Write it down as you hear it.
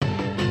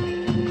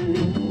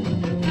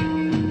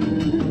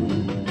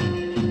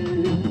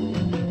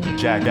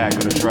Jack on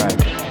the track.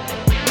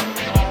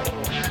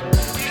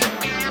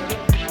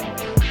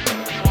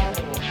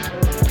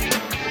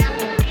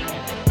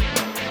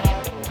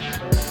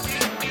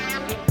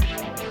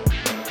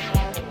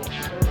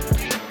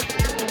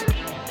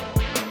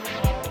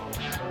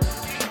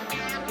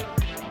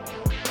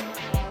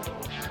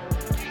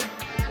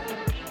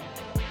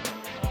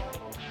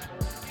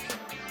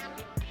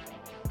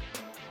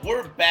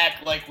 We're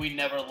back like we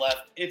never left.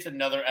 It's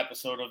another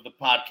episode of the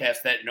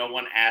podcast that no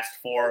one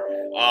asked for.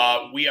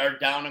 We are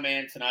down a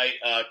man tonight.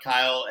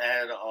 Kyle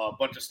had a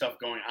bunch of stuff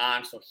going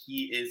on, so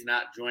he is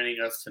not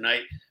joining us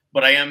tonight.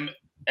 But I am,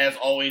 as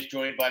always,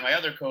 joined by my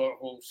other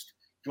co-host,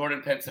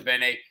 Jordan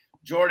Pensabene.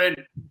 Jordan,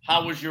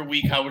 how was your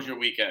week? How was your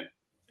weekend?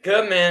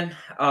 Good, man.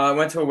 I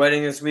went to a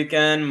wedding this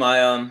weekend.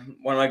 My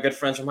one of my good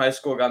friends from high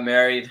school got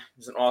married. It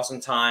was an awesome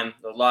time.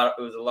 It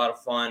was a lot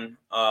of fun.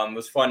 It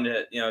was fun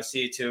to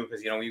see you too,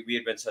 because we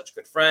had been such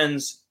good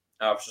friends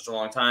for such a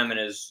long time, and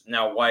his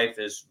now wife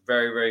is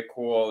very, very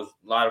cool. It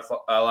was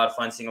a lot of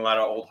fun seeing a lot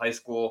of old high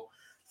school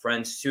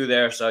friends too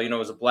there. So it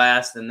was a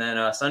blast. And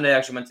then Sunday I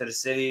actually went to the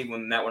city. We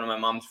met one of my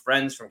mom's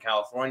friends from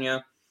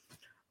California.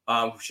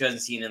 She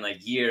hasn't seen in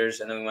like years,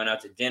 and then we went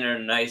out to dinner,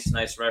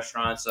 nice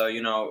restaurant. So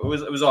it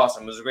was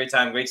awesome. It was a great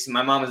time, great to see.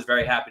 My mom was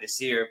very happy to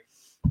see her,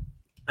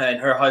 and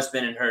her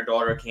husband and her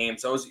daughter came.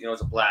 So it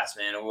was a blast,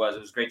 man. It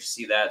was great to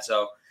see that.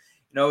 So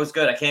it was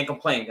good. I can't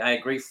complain. I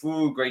had great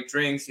food, great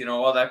drinks,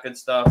 all that good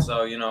stuff.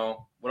 So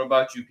what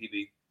about you,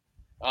 PB?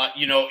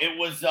 It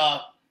was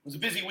a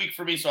busy week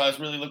for me, so I was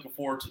really looking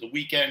forward to the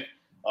weekend.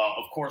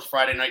 Of course,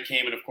 Friday night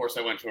came, and of course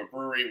I went to a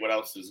brewery. What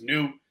else is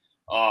new?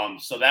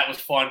 So that was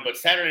fun, but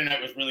Saturday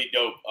night was really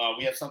dope.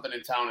 We have something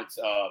in town. It's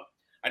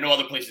I know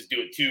other places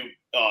do it too.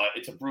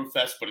 It's a brew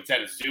fest, but it's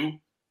at a zoo.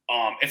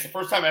 It's the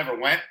first time I ever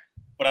went,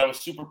 but I was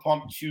super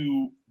pumped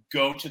to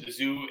go to the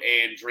zoo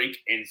and drink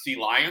and see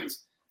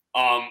lions,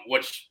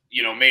 which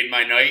made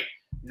my night.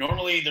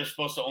 Normally they're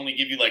supposed to only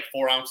give you like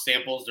 4-ounce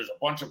samples. There's a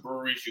bunch of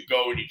breweries you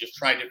go and you just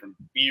try different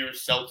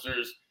beers,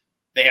 seltzers.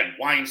 They had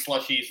wine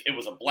slushies. It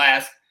was a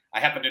blast. I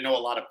happen to know a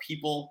lot of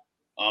people.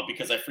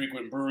 Because I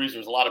frequent breweries,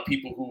 there's a lot of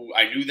people who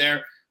I knew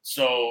there.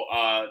 So,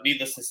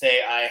 needless to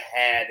say, I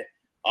had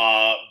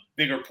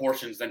bigger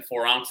portions than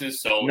 4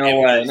 ounces. So no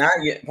way, not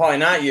you. Probably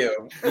not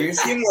you. You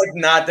seem like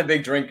not the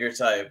big drinker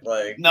type.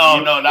 Like no,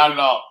 not at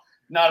all.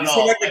 Not at all.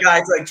 You seem like the guy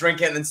to like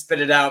drink it and then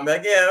spit it out and be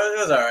like, yeah, it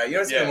was all right. You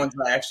don't see the ones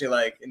that I actually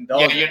like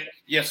indulge.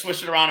 Yeah,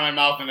 swish it around in my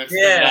mouth and then spit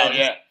it out.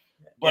 Yeah,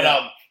 but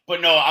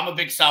no, I'm a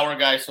big sour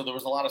guy, so there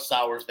was a lot of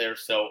sours there.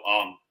 So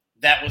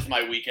that was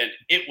my weekend.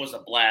 It was a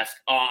blast.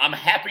 I'm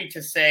happy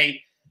to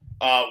say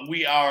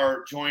we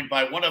are joined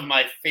by one of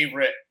my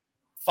favorite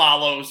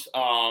follows,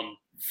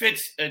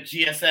 Fitz,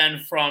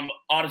 GSN from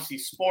Odyssey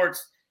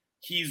Sports.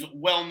 He's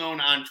well known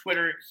on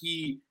Twitter.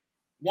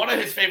 One of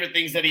his favorite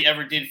things that he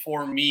ever did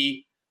for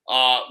me,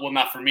 well,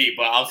 not for me,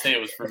 but I'll say it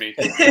was for me.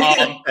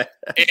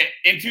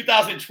 In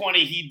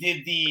 2020, he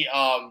did the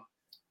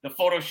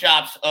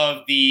photoshops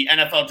of the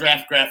NFL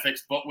draft graphics,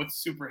 but with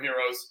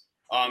superheroes.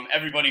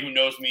 Everybody who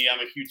knows me, I'm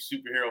a huge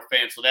superhero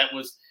fan. So that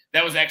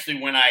was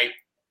actually when I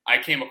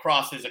came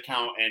across his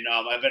account, and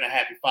I've been a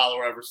happy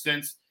follower ever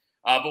since.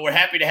 But we're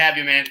happy to have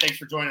you, man. Thanks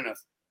for joining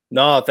us.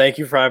 No, thank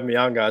you for having me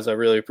on, guys. I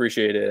really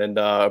appreciate it, and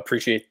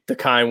appreciate the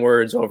kind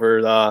words over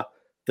the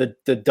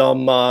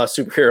dumb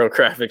superhero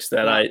graphics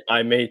that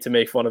I made to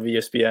make fun of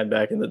ESPN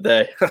back in the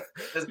day.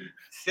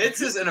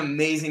 Fitz is an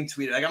amazing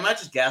tweeter. Like, I'm not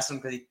just gassing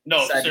him because he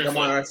decided seriously. to come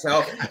on our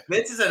show.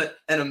 Fitz is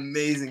an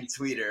amazing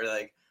tweeter.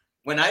 Like,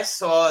 when I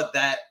saw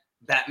that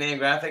Batman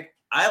graphic,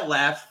 I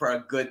laughed for a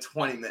good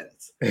 20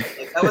 minutes.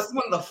 Like, that was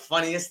one of the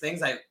funniest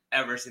things I've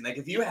ever seen. Like,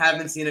 if you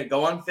haven't seen it,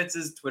 go on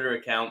Fitz's Twitter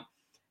account,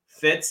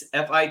 Fitz,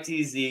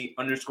 FITZ_GSN,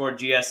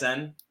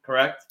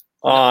 correct?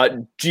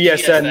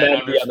 GSN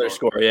then the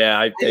underscore. Yeah,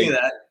 I think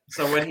that.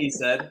 So what he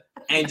said,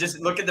 and just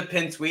look at the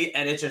pinned tweet,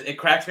 and it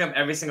cracks me up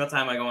every single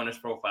time I go on his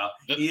profile.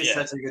 He is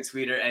such a good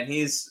tweeter, and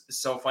he's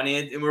so funny,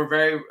 and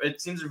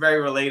it seems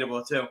very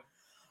relatable too.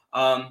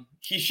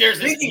 He shares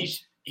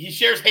He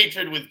shares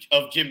hatred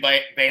of Jim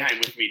Boeheim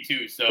with me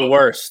too. So the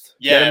worst.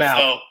 Yeah, get him out.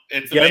 So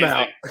it's get amazing. Him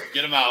out.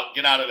 Get him out.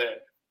 Get out of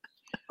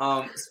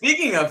there.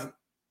 Speaking of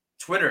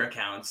Twitter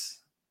accounts,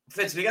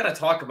 Fitz, we got to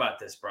talk about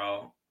this,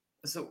 bro.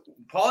 So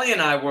Paulie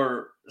and I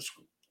were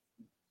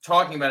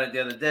talking about it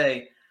the other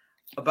day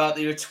about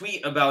your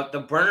tweet about the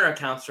burner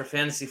accounts for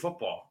fantasy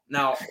football.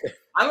 Now,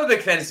 I'm a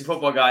big fantasy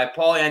football guy.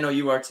 Paulie, I know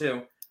you are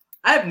too.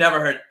 I have never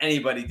heard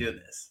anybody do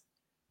this.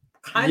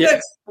 Kind of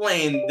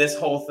explain this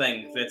whole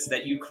thing, Fitz,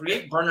 that you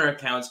create burner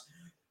accounts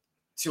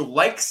to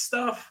like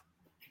stuff.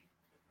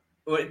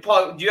 Wait,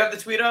 Paul, do you have the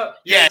tweet up?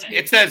 Yeah,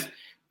 it says,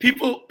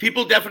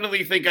 people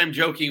definitely think I'm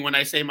joking when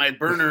I say my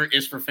burner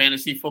is for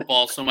fantasy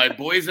football, so my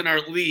boys in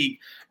our league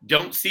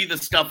don't see the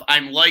stuff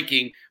I'm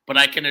liking, but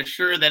I can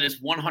assure that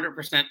is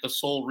 100% the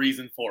sole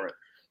reason for it.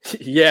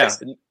 Yeah.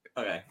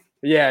 Okay.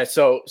 Yeah,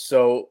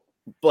 so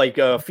like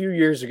a few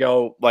years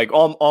ago, like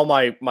all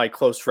my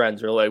close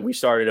friends are like, we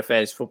started a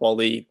fantasy football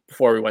league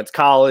before we went to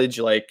college.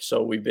 Like,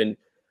 so we've been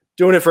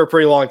doing it for a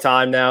pretty long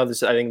time now. I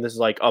think this is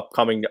like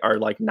upcoming our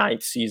like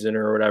 9th season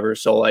or whatever.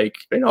 So like,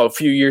 a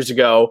few years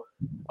ago,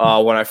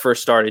 when I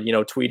first started,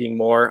 tweeting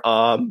more,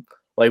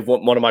 like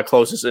one of my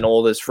closest and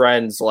oldest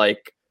friends,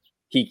 like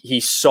he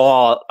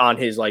saw on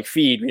his like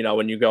feed,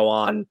 when you go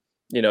on,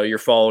 your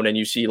phone and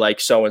you see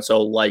like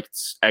so-and-so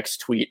liked X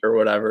tweet or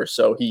whatever.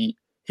 So he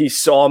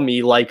saw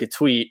me like a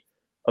tweet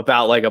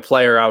about like a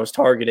player I was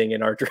targeting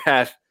in our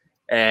draft.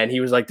 And he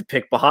was like the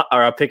pick behind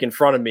or a pick in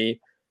front of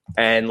me.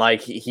 And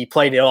like he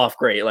played it off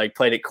great, like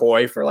played it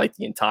coy for like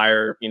the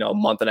entire,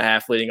 month and a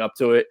half leading up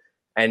to it,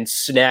 and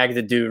snagged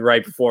the dude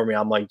right before me.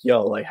 I'm like,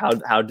 yo, like how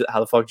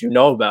the fuck do you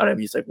know about him?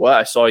 He's like, well,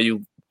 I saw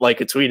you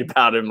like a tweet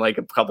about him like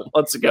a couple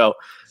months ago.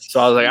 So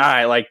I was like, all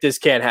right, like this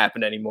can't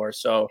happen anymore.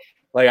 So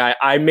like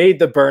I made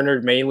the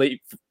burner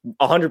mainly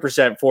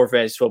 100% for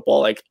fantasy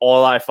football. Like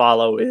all I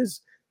follow is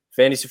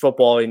fantasy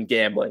football and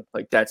gambling.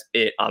 Like that's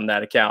it on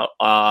that account.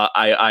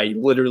 I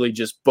literally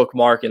just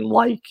bookmark and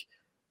like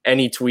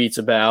any tweets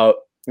about,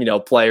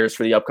 players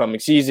for the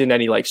upcoming season,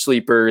 any like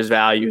sleepers,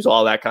 values,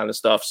 all that kind of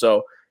stuff.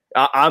 So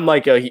I'm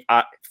like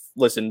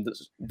listen,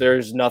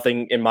 there's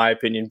nothing in my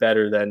opinion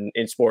better than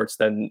in sports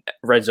than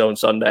Red Zone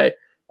Sunday.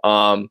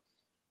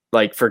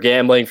 Like for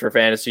gambling, for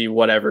fantasy,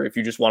 whatever. If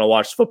you just want to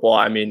watch football,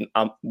 I mean,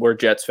 we're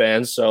Jets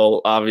fans,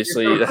 so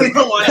obviously we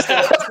don't watch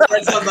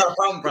Red Zone's not a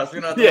problem for us. We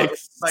don't have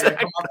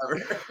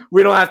to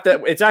we don't have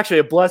to. It's actually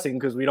a blessing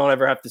because we don't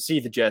ever have to see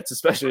the Jets,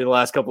 especially the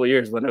last couple of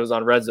years when it was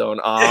on Red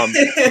Zone.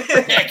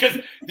 Yeah, because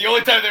the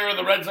only time they were in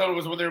the red zone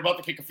was when they were about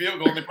to kick a field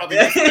goal, and they probably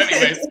missed it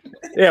anyways.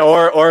 Yeah,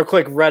 or a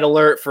quick red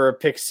alert for a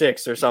pick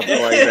six or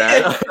something like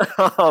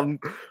that.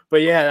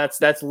 But yeah,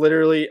 that's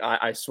literally.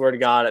 I swear to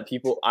God,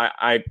 people.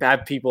 I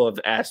have people have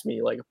asked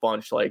me like a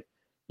bunch, like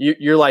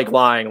you're like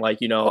lying, like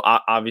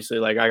obviously,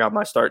 like I got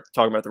my start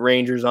talking about the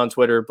Rangers on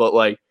Twitter, but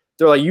like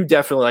they're like you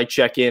definitely like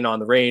check in on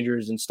the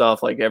Rangers and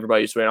stuff, like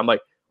everybody's tweeting. I'm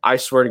like, I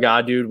swear to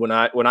God, dude, when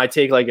I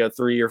take like a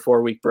 3 or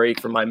 4 week break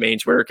from my main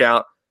Twitter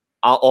account,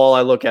 all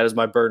I look at is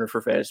my burner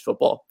for fantasy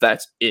football.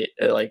 That's it.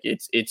 Like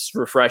it's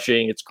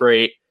refreshing. It's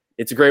great.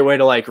 It's a great way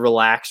to like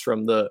relax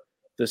from the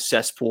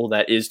cesspool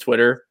that is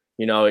Twitter.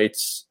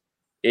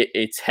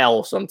 It's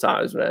hell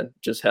sometimes, man.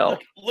 Just hell.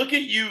 Look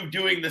at you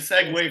doing the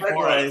segue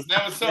for us.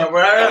 That was so that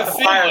was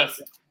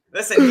seamless.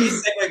 Listen,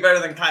 he's segued better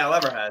than Kyle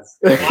ever has.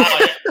 Wow.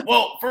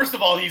 Well, first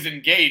of all, he's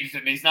engaged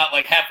and he's not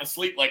like half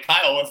asleep like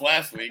Kyle was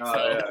last week.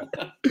 Yeah.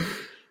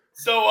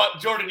 So,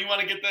 Jordan, you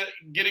want to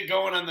get it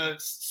going on the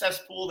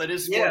cesspool that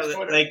is sports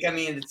Twitter? Like, I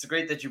mean, it's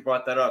great that you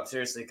brought that up,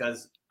 seriously,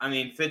 because, I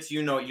mean, Fitz,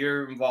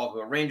 you're involved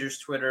with Rangers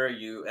Twitter,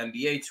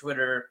 NBA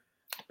Twitter.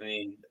 I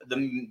mean,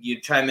 you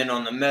chime in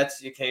on the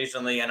Mets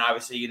occasionally, and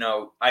obviously,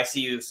 I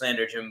see you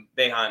slander Jim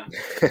Boeheim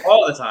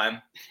all the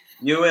time.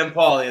 You and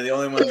Paulie are the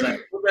only ones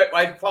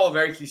I follow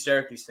very few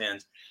Syracuse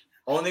fans.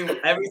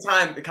 Every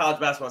time the college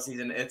basketball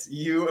season, it's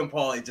you and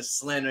Paulie just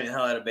slandering the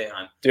hell out of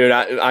Boeheim. Dude,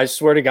 I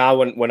swear to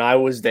God, when I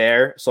was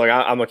there, so like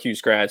I'm a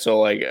Cuse grad, so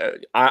like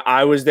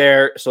I was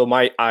there. So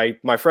my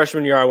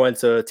freshman year, I went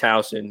to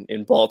Towson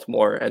in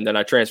Baltimore, and then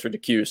I transferred to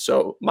Cuse.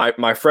 So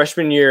my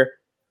freshman year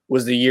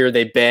was the year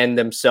they banned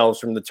themselves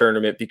from the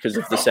tournament because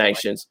of the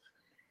sanctions.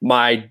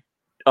 My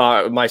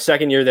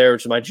second year there,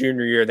 which was my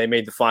junior year, they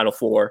made the Final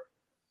Four.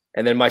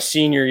 And then my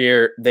senior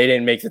year, they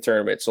didn't make the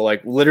tournament. So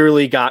like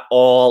literally got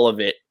all of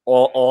it,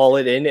 all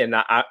it in. And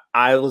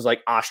I was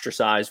like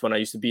ostracized when I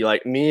used to be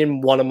like, me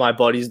and one of my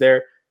buddies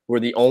there were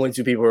the only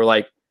two people who were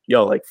like,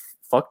 yo, like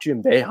fuck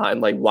Jim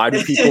Boeheim. Like, why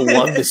do people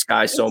love this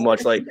guy so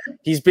much? Like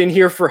he's been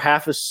here for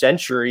half a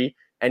century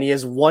and he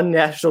has won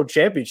national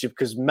championship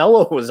because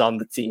Melo was on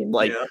the team.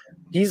 Like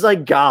he's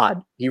like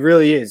God. He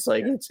really is.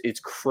 Like it's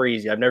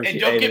crazy. I've never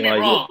seen anything like it. Don't get me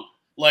wrong.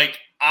 Like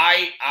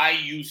I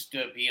used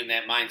to be in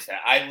that mindset.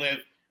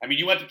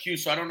 You went to Q,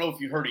 so I don't know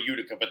if you heard of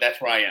Utica, but that's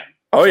where I am.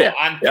 Oh, so yeah.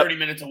 I'm 30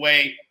 minutes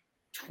away,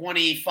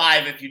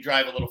 25 if you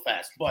drive a little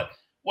fast, but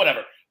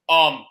whatever.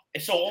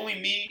 So only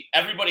me,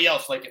 everybody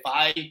else, like if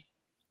I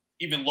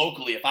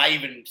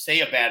even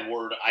say a bad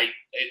word,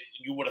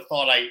 you would have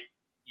thought I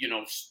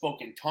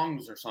spoke in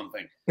tongues or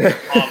something,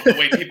 the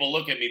way people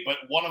look at me. But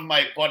one of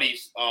my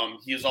buddies,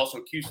 he is also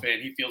a Q's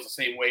fan. He feels the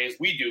same way as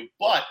we do,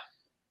 but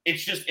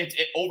it's just, it's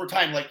over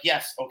time, like,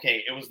 yes,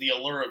 okay, it was the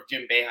allure of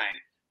Jim Boeheim.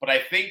 But I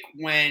think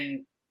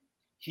when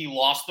he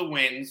lost the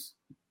wins,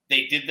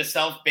 they did the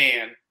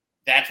self-ban.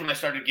 That's when I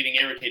started getting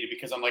irritated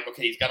because I'm like,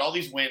 okay, he's got all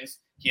these wins.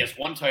 He has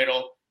one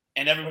title.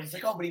 And everybody's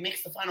like, oh, but he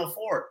makes the Final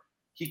Four.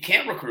 He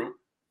can't recruit.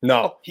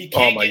 No. He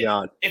can't. Oh, my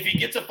God. If he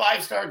gets a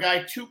 5-star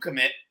guy to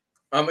commit.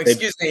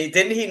 Excuse me.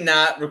 Didn't he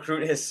not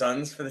recruit his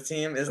sons for the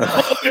team? Isn't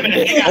that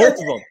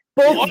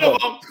Both of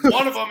them.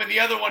 One of them, and the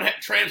other one had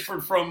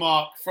transferred from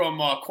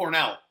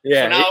Cornell.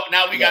 Yeah. So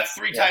now we got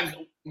three times.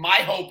 My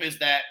hope is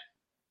that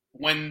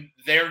when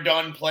they're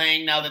done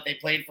playing, now that they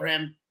played for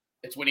him,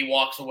 it's when he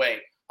walks away.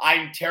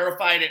 I'm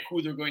terrified at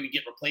who they're going to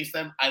get replace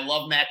them. I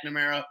love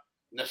McNamara.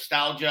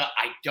 Nostalgia.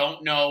 I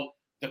don't know.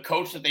 The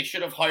coach that they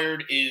should have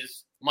hired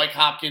is Mike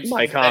Hopkins.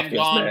 Mike Hopkins,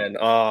 man.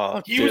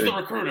 Oh, he was the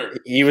recruiter.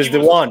 He was the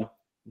one.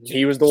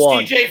 He was the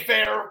one. CJ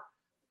Fair,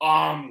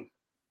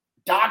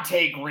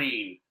 Dante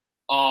Green,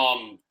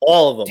 All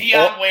of them.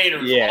 Deion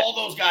Waiters, yeah, all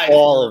those guys.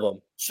 all of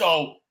them.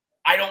 So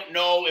I don't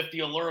know if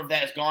the allure of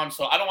that is gone.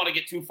 So I don't want to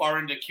get too far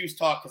into Q's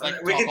talk because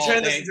we can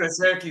turn this into a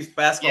Syracuse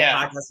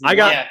basketball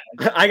podcast.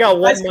 I got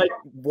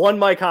one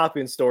Mike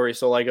Hopkins story.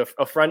 So like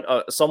a friend,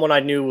 someone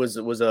I knew was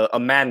a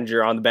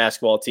manager on the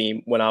basketball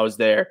team when I was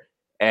there,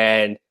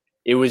 and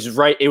it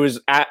was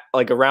at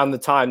like around the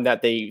time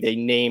that they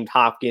named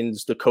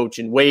Hopkins the coach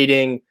in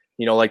waiting.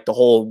 You know, like the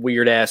whole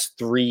weird ass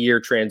 3-year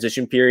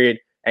transition period,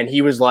 and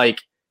he was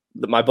like.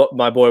 My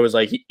boy was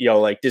like,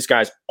 like this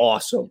guy's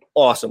awesome.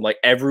 Like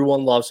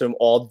everyone loves him.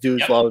 All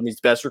dudes love him. He's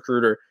the best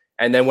recruiter.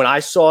 And then when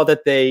I saw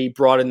that they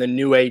brought in the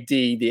new AD,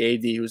 the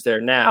AD who's there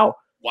now,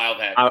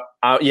 Wildhead.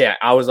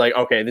 I was like,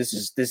 okay, this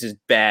is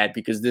bad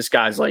because this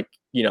guy's like,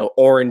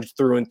 orange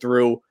through and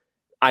through.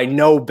 I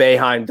know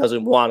Boeheim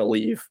doesn't want to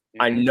leave.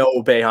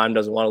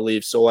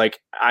 So like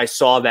I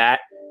saw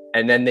that,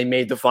 and then they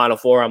made the Final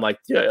Four. I'm like,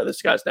 yeah,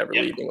 this guy's never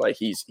leaving. Like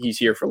he's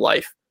here for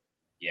life.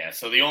 Yeah,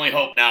 so the only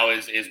hope now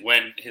is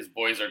when his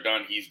boys are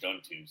done, he's done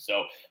too.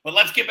 So, but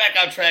let's get back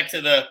on track to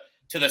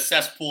the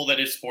cesspool that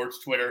is sports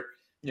Twitter.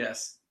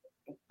 Yes.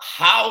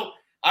 I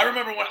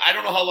remember when I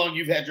don't know how long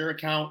you've had your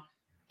account.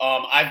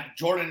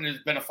 Jordan has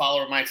been a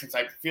follower of mine since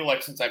I've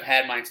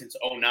had mine since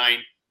 2009.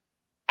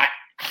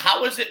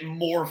 How has it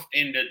morphed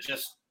into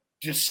just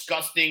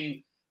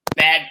disgusting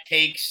bad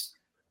takes?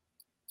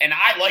 And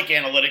I like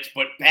analytics,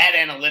 but bad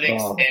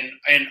analytics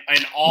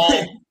and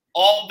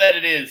all that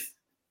it is.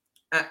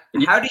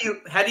 How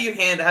do you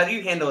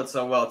handle it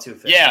so well too,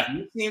 Fitz? Yeah,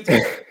 you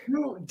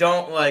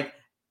don't like.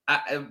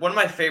 One of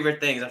my favorite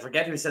things, I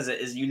forget who says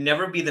it, is you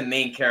never be the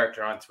main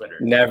character on Twitter.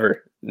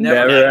 Never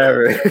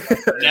ever.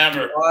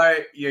 Never.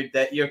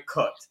 You're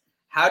cooked.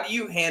 How do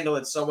you handle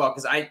it so well?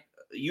 Because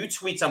you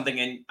tweet something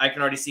and I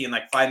can already see in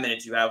like 5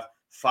 minutes you have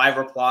 5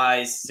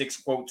 replies, 6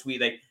 quote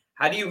tweet. Like,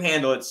 how do you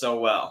handle it so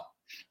well?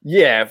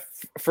 Yeah,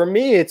 for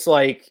me, it's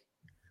like.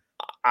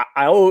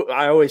 I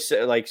always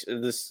say like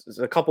this.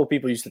 A couple of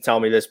people used to tell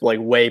me this, but like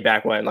way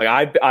back when.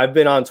 Like I've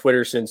been on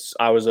Twitter since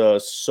I was a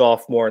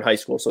sophomore in high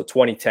school, so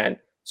 2010.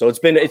 So it's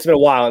been a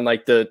while, and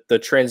like the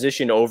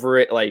transition over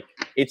it, like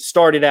it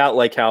started out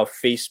like how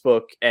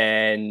Facebook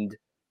and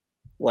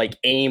like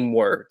AIM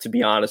were. To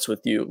be honest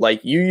with you,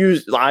 like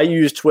I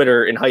used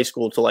Twitter in high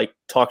school to like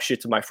talk shit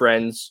to my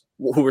friends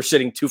who were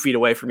sitting 2 feet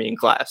away from me in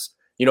class.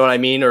 You know what I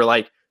mean? Or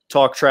like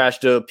talk trash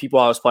to people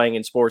I was playing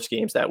in sports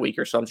games that week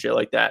or some shit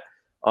like that.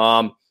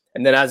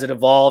 And then as it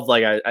evolved,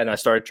 like I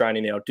started trying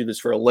to, do this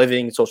for a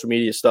living, social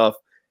media stuff.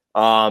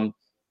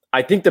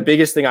 I think the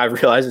biggest thing I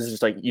realized is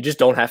just like, you just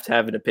don't have to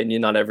have an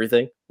opinion on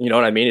everything. You know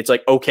what I mean? It's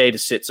like, okay to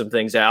sit some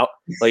things out.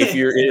 Like if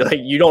you're like,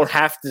 you don't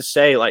have to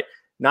say like,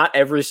 not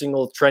every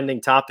single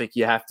trending topic,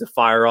 you have to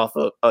fire off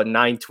a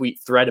 9-tweet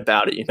thread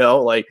about it,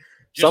 like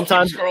just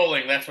sometimes keep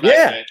scrolling. That's what I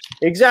say.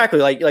 Exactly.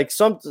 Like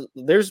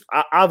there's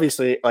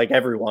obviously like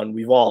everyone,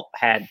 we've all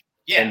had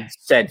and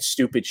said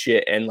stupid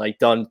shit and like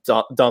done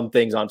dumb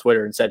things on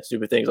Twitter and said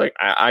stupid things. Like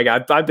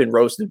I've been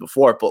roasted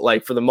before, but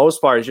like for the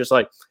most part, it's just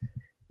like,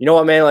 you know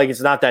what, man, like it's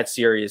not that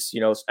serious.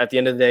 At the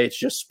end of the day, it's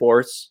just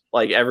sports.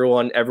 Like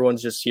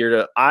everyone's just here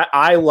to,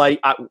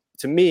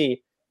 to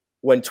me,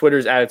 when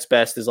Twitter's at its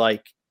best is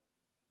like,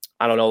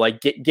 I don't know, like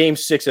game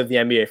 6 of the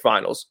NBA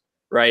finals,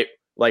 right?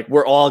 Like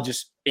we're all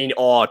just in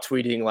awe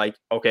tweeting like,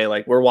 okay,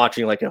 like we're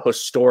watching like a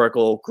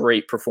historical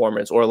great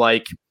performance, or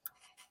like,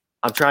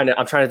 I'm trying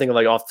to think of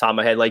like off the top of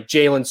my head, like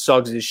Jalen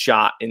Suggs'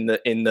 shot in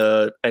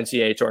the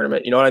NCAA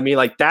tournament. You know what I mean?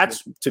 Like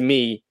that's to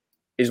me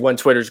is when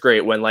Twitter's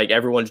great, when like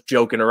everyone's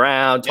joking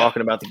around,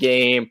 talking about the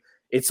game.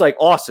 It's like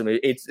awesome.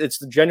 It's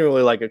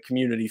genuinely like a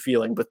community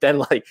feeling. But then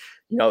like,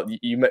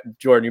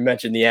 Jordan, you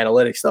mentioned the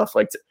analytics stuff.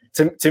 Like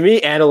to me,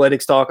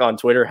 analytics talk on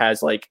Twitter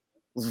has like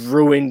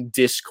ruined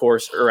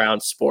discourse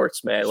around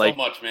sports, man. Like so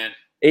much, man.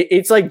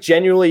 It's like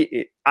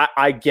genuinely,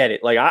 I get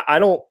it. Like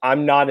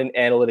I'm not an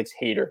analytics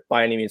hater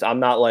by any means. I'm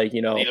not like,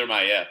 neither am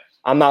I. Yeah.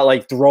 I'm not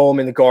like throw them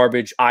in the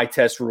garbage. I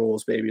test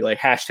rules, baby. Like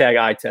hashtag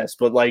I test.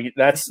 But like,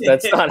 that's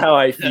not how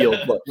I feel.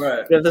 But,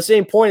 right. But at the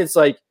same point, it's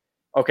like,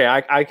 okay,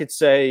 I could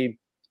say,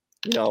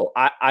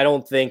 I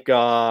don't think,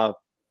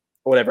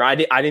 whatever. I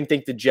didn't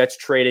think the Jets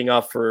trading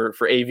up for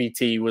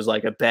AVT was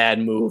like a bad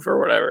move or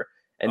whatever.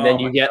 And then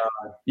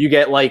you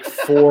get like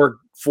four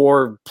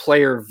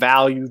player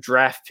value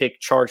draft pick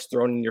charts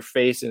thrown in your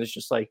face, and it's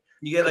just like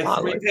you get like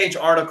 3-page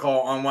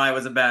article on why it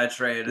was a bad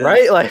trade,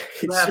 right? Like,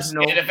 and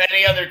if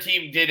any other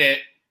team did it,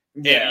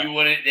 you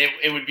wouldn't.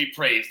 It would be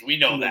praised. We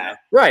know that,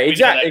 right?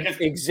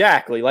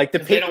 Exactly. Like the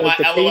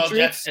LOL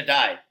Jets to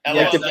die.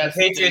 The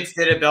Patriots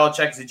did it.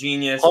 Belichick's a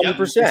genius.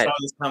 100%. Saw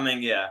this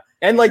coming. Yeah.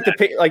 And like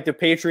the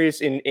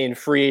Patriots in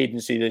free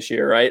agency this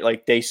year, right?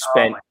 Like they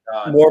spent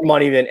more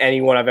money than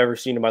anyone I've ever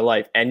seen in my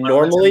life. And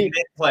normally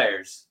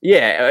players.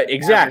 Yeah,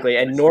 exactly.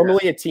 And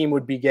normally a team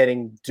would be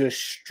getting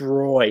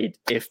destroyed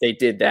if they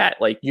did that.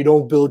 Like you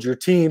don't build your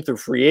team through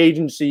free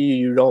agency.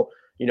 You don't,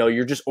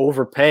 you're just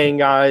overpaying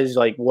guys,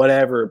 like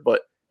whatever.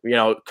 But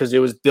because it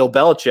was Bill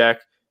Belichick,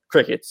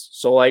 crickets.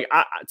 So like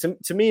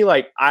to me,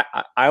 like I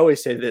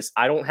always say this,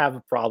 I don't have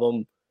a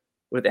problem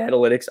with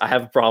analytics. I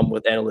have a problem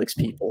with analytics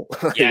people.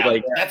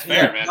 That's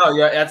fair, man. Oh,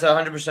 yeah, that's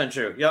 100%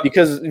 true. Yep.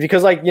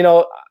 Because like,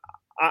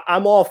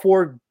 I'm all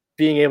for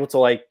being able to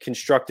like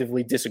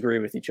constructively disagree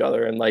with each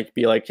other and like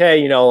be like,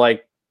 hey,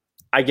 like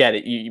I get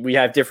it. We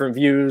have different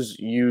views.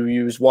 You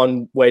use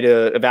one way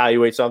to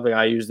evaluate something.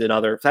 I used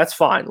another. That's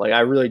fine. Like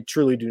I really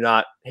truly do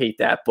not hate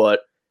that.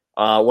 But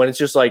when it's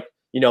just like,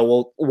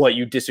 well, what,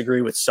 you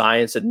disagree with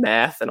science and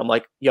math, and I'm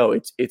like, yo,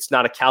 it's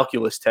not a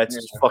calculus test,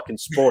 it's fucking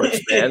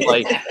sports, man.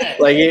 like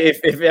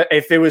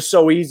if it was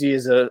so easy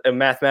as a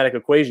mathematical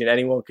equation,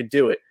 anyone could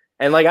do it.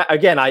 And like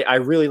I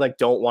really like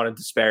don't want to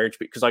disparage,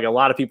 because like a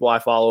lot of people I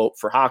follow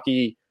for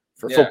hockey,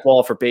 for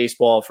football, for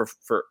baseball,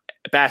 for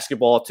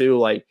basketball too,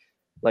 like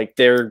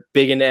they're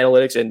big in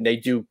analytics and they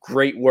do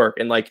great work.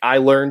 And like I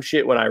learn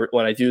shit when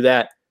I do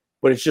that,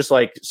 but it's just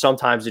like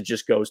sometimes it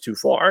just goes too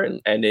far,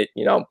 and it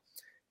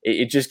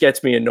it just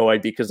gets me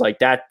annoyed, because like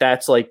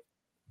that's like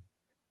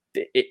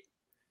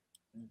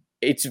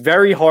it's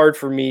very hard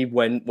for me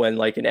when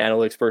like an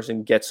analytics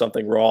person gets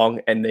something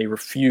wrong and they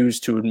refuse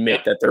to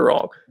admit that they're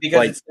wrong, because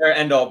like, it's their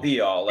end all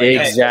be all. Like,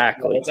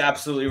 exactly, hey, it's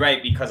absolutely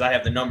right because I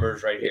have the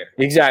numbers right here.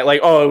 Exactly,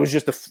 like, oh, it was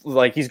just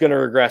like he's gonna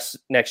regress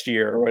next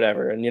year or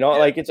whatever, and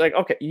like it's like,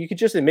 okay, you could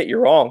just admit you're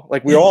wrong.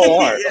 Like we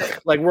all are.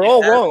 Like we're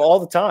all wrong all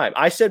the time.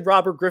 I said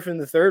Robert Griffin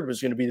III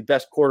was going to be the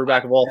best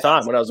quarterback of all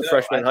time when I was a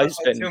freshman in high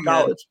school in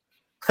college.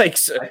 Like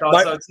I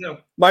thought so too.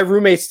 My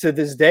roommates to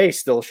this day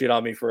still shit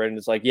on me for it, and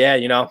it's like, yeah,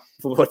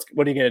 what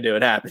are you gonna do?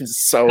 It happens.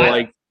 So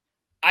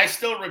I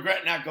still regret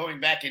not going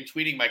back and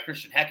tweeting my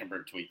Christian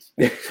Hackenberg tweets.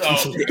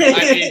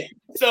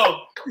 So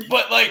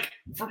but like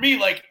for me,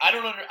 like I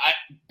don't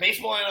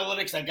baseball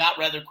analytics I got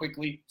rather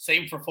quickly.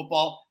 Same for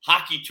football.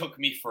 Hockey took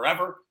me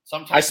forever.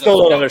 Sometimes I still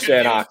don't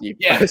understand hockey.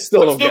 Yeah, I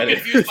still don't get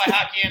confused by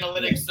hockey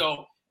analytics.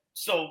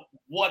 So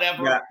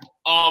whatever. Yeah.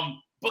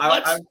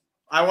 But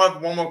I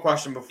want one more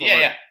question before.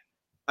 Yeah.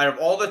 Out of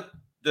all the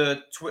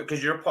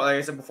because you're, like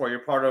I said before, you're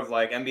part of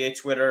like NBA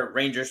Twitter,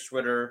 Rangers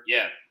Twitter,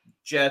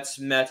 Jets,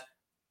 Mets.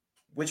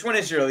 Which one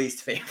is your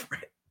least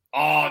favorite?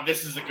 Oh,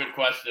 this is a good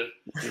question.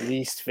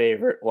 Least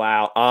favorite?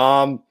 Wow.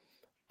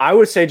 I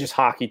would say just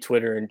hockey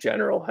Twitter in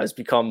general has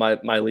become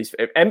my least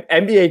favorite.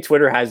 NBA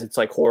Twitter has its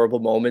like horrible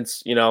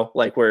moments,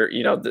 like where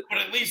but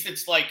at least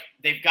it's like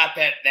they've got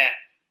that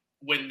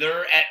when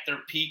they're at their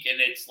peak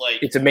and it's like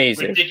it's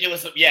amazing,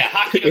 ridiculous. Yeah,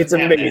 hockey. It's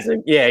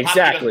amazing. Yeah,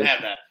 exactly. Hockey doesn't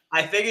have that.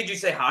 I figured you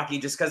say hockey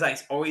just because I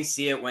always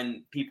see it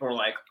when people are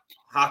like,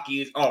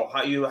 hockey is,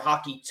 how you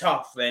hockey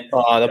tough. And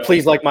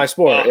please like my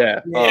sport.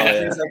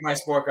 Please like my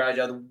sport guys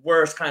are the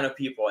worst kind of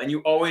people. And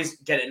you always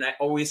get it. And I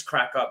always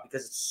crack up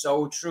because it's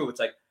so true. It's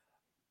like,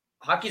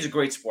 hockey's a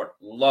great sport.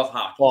 Love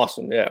hockey.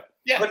 Awesome. Yeah.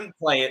 Couldn't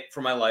play it for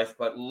my life,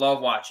 but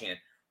love watching it.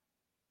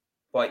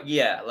 But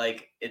yeah,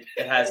 like it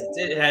has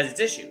its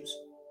issues.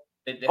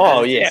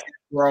 It's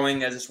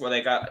growing as it's where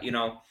they got,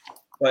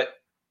 but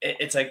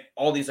it's like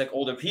all these like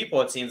older people,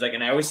 it seems like,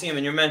 and I always see them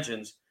in your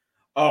mentions.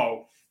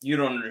 Oh, you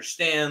don't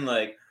understand,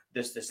 like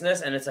this, and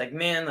this, and it's like,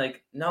 man,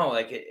 like no,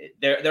 like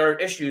there are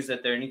issues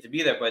that there need to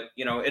be there, but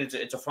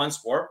it's a fun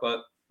sport,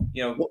 but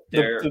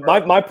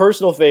my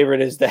personal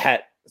favorite is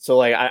that. So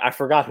like I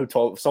forgot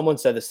who someone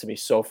said this to me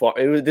so far.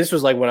 This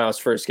was like when I was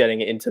first getting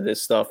into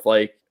this stuff.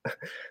 Like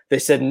they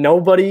said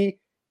nobody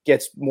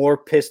gets more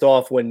pissed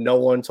off when no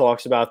one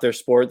talks about their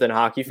sport than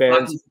hockey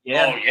fans.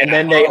 And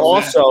then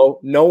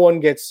no one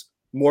gets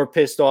more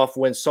pissed off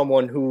when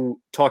someone who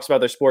talks about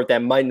their sport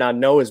that might not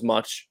know as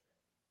much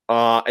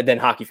than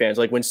hockey fans.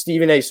 Like when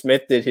Stephen A.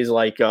 Smith did his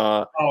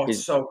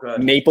his so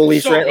good Maple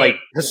Leafs rant, like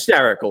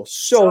hysterical,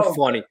 so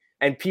funny.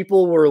 And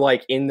people were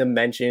like in the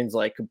mentions,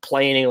 like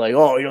complaining, like,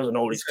 "Oh, he doesn't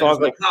know what he's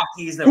talking about."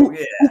 Hockey's who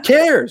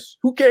cares?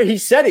 Who cares? He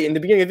said it in the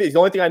beginning of it. The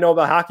only thing I know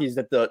about hockey is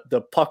that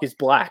the puck is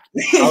black.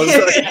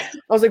 I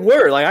was like,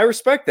 word. Like, I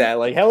respect that.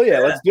 Like, hell yeah,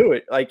 let's do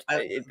it. Like,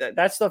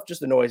 that stuff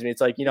just annoys me.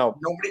 It's like,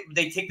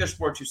 they take their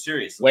sport too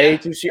seriously. Way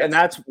too serious,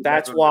 and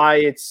that's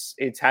why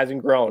it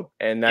hasn't grown,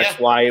 and that's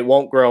why it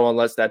won't grow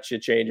unless that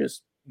shit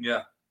changes.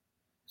 Yeah.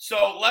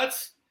 So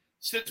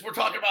since we're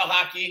talking about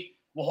hockey.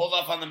 We'll hold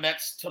off on the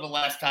Mets to the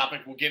last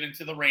topic. We'll get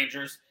into the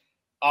Rangers.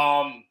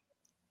 I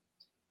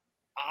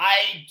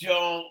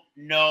don't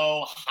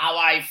know how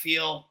I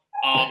feel.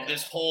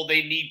 This whole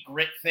they need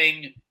grit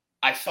thing,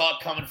 I saw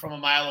it coming from a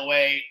mile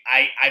away.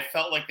 I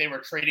felt like they were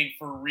trading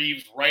for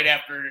Reeves right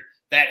after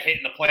that hit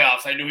in the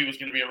playoffs. I knew he was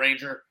going to be a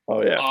Ranger.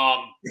 Oh,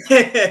 yeah.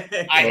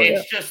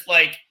 It's just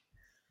like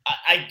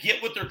I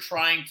get what they're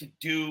trying to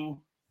do.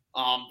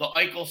 The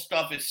Eichel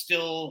stuff is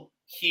still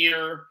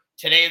here.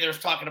 Today, there's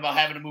talking about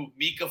having to move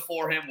Mika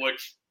for him,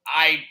 which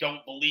I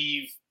don't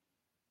believe.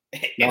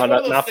 No,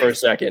 not for a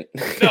second.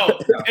 No,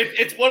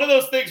 it's one of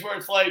those things where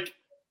it's like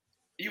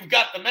you've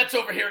got the Mets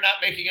over here not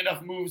making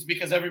enough moves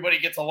because everybody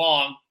gets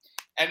along.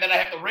 And then I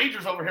have the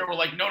Rangers over here. We're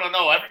like, no,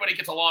 everybody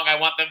gets along. I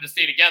want them to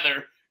stay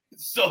together.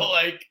 So,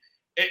 like,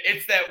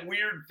 it's that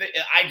weird thing.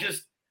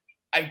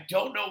 I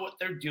don't know what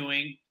they're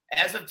doing.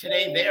 As of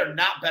today, they are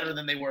not better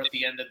than they were at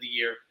the end of the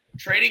year.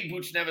 Trading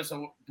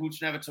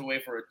Buchnevich away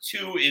for a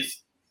 2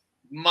 is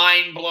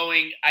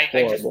mind-blowing. I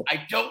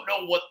don't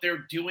know what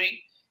they're doing.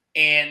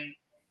 and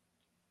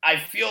I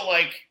feel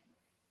like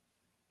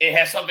it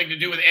has something to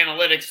do with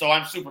analytics, so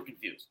I'm super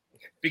confused.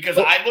 Because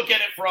I look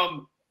at it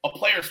from a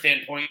player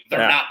standpoint, they're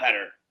not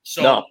better.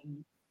 So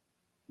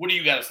what do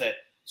you got to say?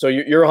 So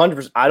you're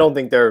 100%. I don't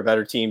think they're a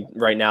better team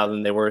right now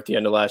than they were at the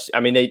end of last year.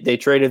 I mean, they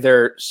traded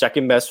their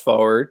second best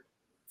forward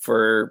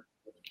for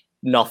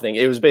nothing.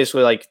 It was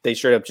basically like they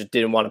straight up just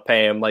didn't want to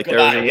pay him. Like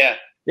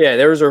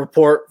there was a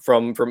report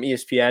from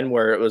ESPN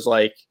where it was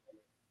like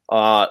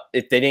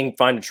if they didn't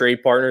find a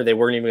trade partner, they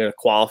weren't even going to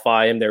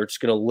qualify him. They were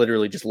just going to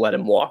literally just let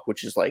him walk,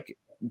 which is like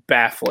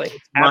baffling,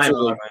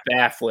 absolutely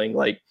baffling.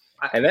 Like,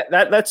 and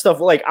that stuff.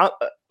 Like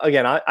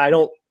I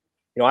don't.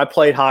 I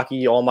played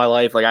hockey all my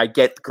life. Like, I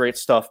get the grit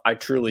stuff. I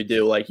truly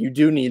do. Like, you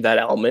do need that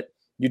element.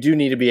 You do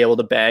need to be able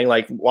to bang.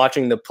 Like,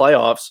 watching the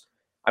playoffs,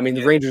 I mean,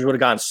 the Rangers would have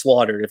gotten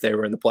slaughtered if they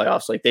were in the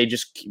playoffs. Like, they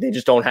just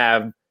don't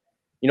have,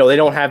 they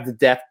don't have the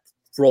depth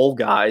role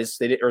guys.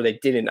 They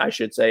didn't, I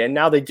should say. And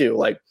now they do.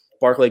 Like,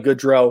 Barclay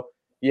Goodrow,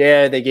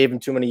 they gave him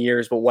too many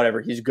years, but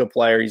whatever. He's a good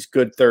player. He's a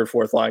good third,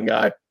 fourth line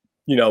guy.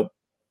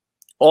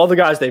 All the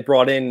guys they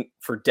brought in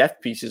for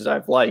depth pieces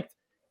I've liked.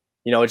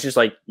 It's just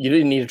like you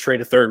didn't need to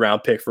trade a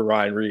third-round pick for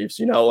Ryan Reeves.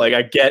 Like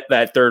I get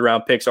that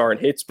third-round picks aren't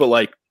hits, but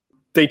like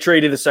they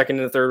traded a second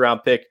and a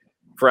third-round pick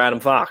for Adam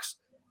Fox.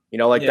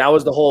 That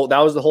was the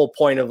whole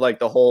point of like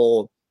the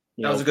whole.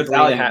 That was a good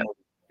value.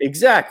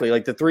 Exactly,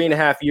 like the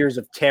 3.5 years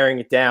of tearing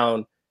it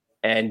down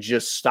and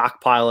just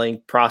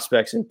stockpiling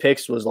prospects and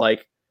picks was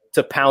like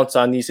to pounce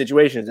on these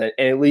situations, and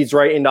it leads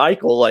right into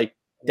Eichel. Like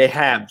they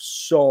have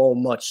so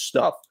much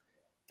stuff.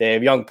 They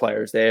have young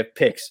players. They have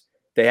picks.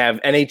 They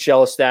have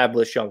NHL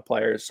established young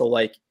players. So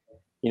like,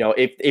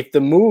 if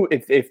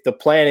the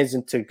plan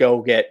isn't to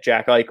go get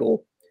Jack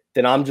Eichel,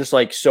 then I'm just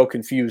like so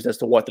confused as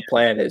to what the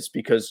plan is,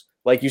 because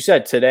like you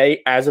said,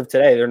 as of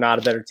today, they're not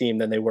a better team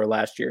than they were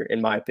last year,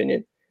 in my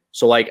opinion.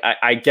 So like,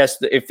 I guess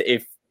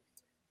if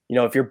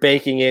you're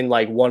baking in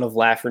like one of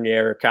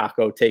Lafreniere or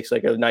Kakko takes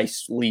like a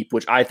nice leap,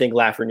 which I think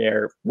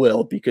Lafreniere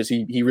will, because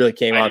he really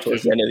came out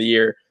towards the end of the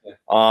year.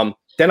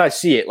 Then I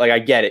see it. Like I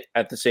get it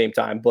at the same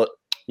time, but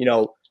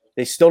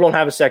they still don't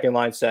have a second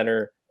line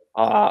center.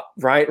 Ryan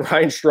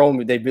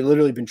Strome, they've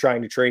literally been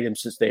trying to trade him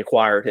since they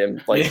acquired him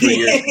like 3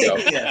 years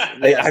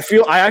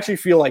ago. I actually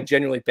feel like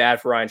genuinely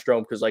bad for Ryan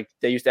Strome, because like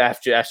they used to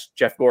ask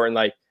Jeff Gorton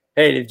like,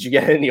 hey, did you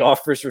get any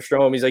offers for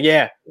Strome? He's like,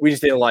 yeah, we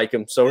just didn't like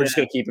him, so we're just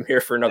gonna keep him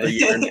here for another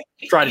year and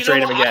try to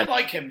trade him again. I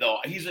like him though.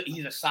 He's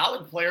a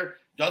solid player,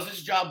 does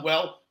his job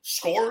well,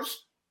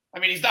 scores. I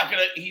mean, he's not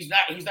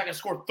gonna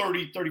score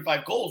 30,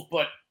 35 goals,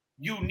 but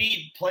you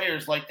need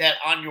players like that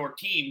on your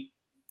team.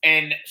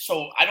 And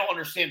so I don't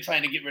understand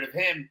trying to get rid of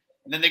him.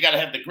 And then they got to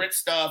have the grit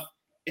stuff.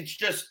 It's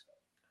just,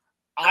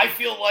 I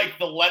feel like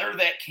the letter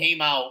that came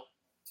out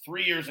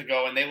 3 years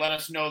ago, and they let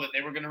us know that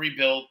they were going to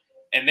rebuild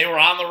and they were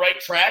on the right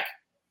track.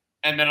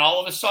 And then all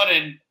of a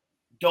sudden,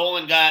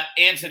 Dolan got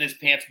ants in his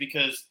pants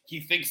because he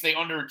thinks they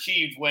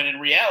underachieved, when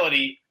in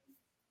reality,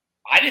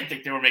 I didn't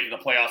think they were making the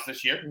playoffs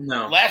this year.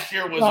 No. Last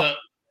year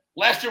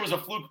was a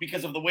fluke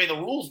because of the way the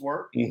rules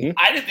were. Mm-hmm.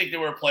 I didn't think they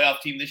were a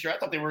playoff team this year. I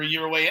thought they were a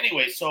year away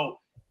anyway. So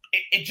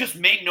it just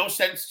made no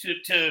sense to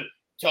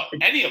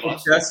any of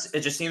us. It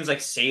just seems like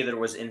Sather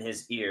was in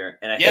his ear.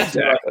 And I think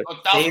exactly.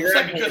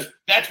 1,000%, because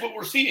that's what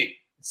we're seeing.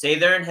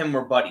 Sather and him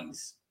were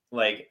buddies.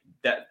 Like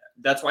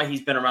that's why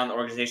he's been around the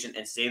organization.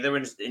 And Sather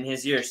was in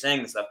his ear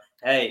saying this stuff.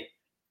 Hey,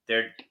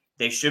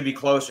 they should be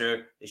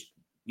closer. This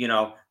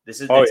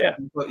is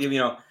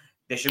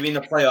they should be in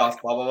the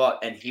playoffs, blah, blah, blah.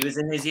 And he was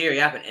in his ear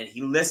yapping, and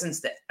he listens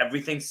to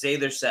everything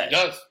Sather says. He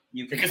does.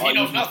 Because he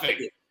knows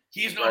nothing.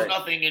 He knows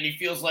nothing, and he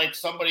feels like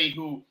somebody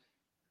who,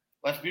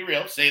 let's be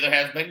real, Sather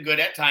has been good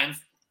at times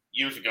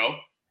years ago,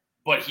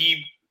 but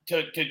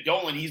to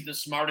Dolan, he's the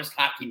smartest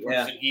hockey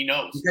person he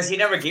knows. Because he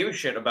never gave a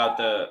shit about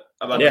the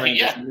Rangers.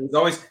 Yeah. He was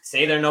always,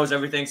 Sather knows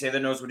everything, Sather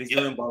knows what he's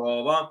doing, blah,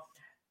 blah, blah, blah.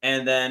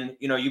 And then,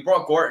 you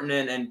brought Gorton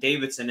in and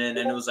Davidson in,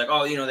 and it was like,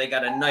 oh, they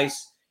got a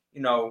nice,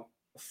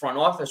 front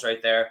office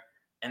right there.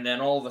 And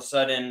then all of a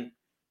sudden,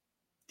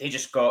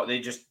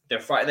 they're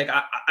fighting.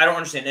 Like, I don't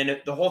understand.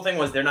 And the whole thing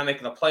was they're not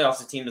making the playoffs.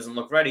 The team doesn't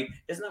look ready.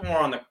 Isn't that more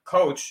on the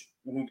coach,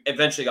 who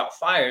eventually got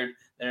fired,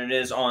 than it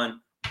is on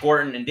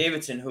Gorton and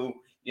Davidson, who,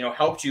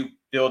 helped you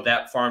build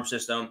that farm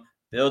system,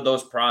 build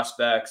those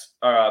prospects,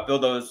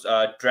 build those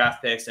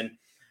draft picks, and,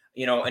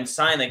 and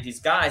sign like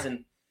these guys.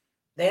 And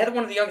they had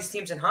one of the youngest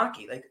teams in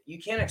hockey. Like, you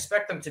can't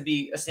expect them to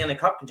be a Stanley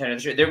Cup contender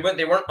this year.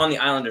 They weren't on the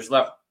Islanders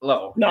level.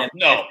 No, not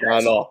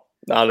at all.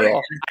 Not at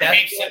all.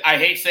 I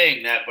hate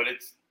saying that, but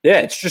it's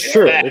just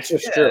true. It's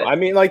just true. I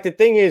mean, like, the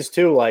thing is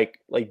too, like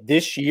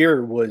this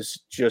year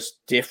was just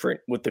different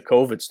with the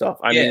COVID stuff.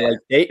 I mean,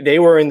 like they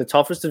were in the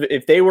toughest of,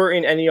 if they were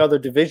in any other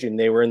division,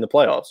 they were in the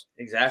playoffs.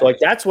 Exactly. So,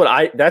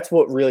 like, that's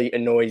what really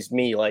annoys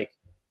me. Like,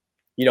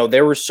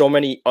 there were so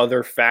many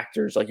other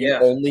factors. Like, you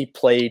only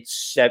played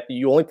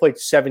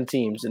 7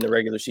 teams in the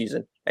regular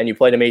season, and you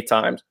played them 8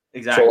 times.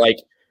 Exactly. So, like,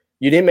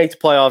 you didn't make the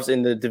playoffs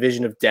in the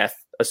division of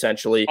death,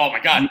 essentially. Oh my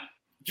God.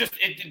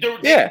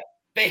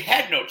 They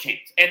had no chance,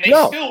 and they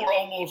still were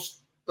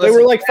almost They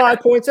were like 5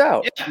 points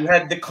out. Yeah. You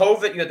had the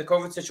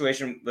COVID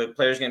situation with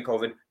players getting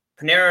COVID.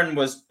 Panarin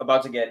was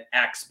about to get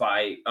axed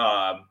by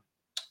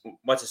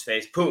what's his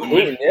face?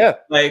 Putin. Yeah.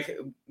 Like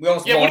we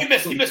almost what did he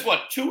miss? He missed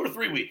what, 2 or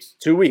 3 weeks?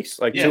 2 weeks,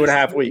 like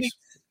 2.5 weeks.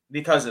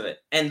 Because of it.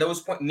 And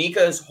those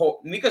Mika's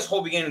whole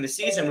beginning of the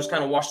season was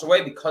kind of washed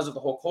away because of the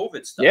whole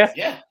COVID stuff. Yeah.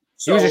 Yeah.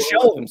 So he was a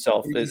shell of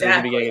himself at the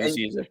beginning of the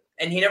season.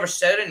 And he never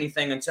said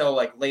anything until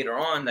like later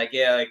on, like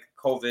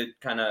COVID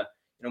kind of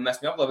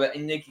messed me up a little bit.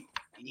 And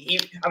he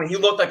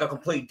looked like a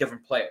completely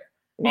different player.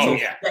 Oh, so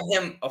get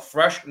him a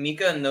fresh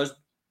Mika in those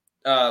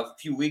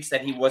few weeks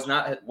that he was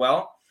not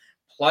well.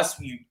 Plus,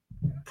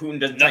 Putin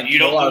doesn't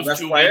kill a lot of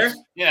best players.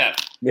 Yeah,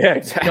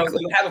 exactly.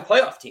 You have a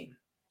playoff team.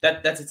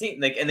 That's a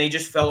team. Like, and they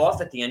just fell off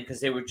at the end because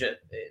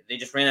they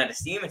just ran out of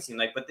steam. It seemed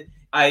like, but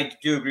I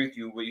do agree with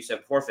you what you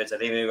said before, Fitz. I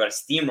think they got a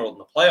steamrolled in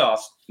the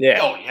playoffs. Yeah.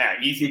 Oh yeah,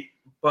 easy.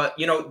 But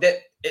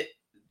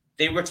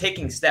they were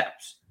taking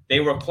steps. They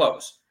were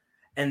close,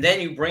 and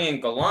then you bring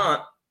in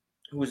Gallant,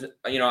 who's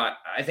I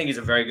think he's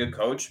a very good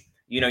coach.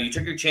 You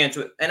took your chance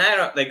with, and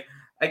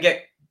I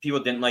get people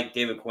didn't like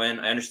David Quinn.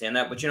 I understand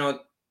that, but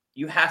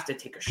you have to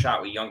take a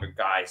shot with younger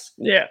guys.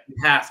 Yeah, you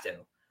have to.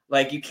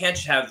 Like, you can't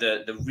just have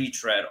the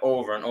retread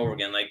over and over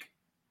again. Like,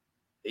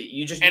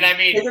 you just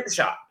you took a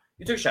shot.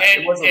 You took a shot.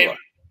 And, it wasn't and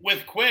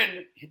with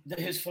Quinn,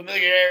 his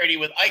familiarity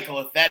with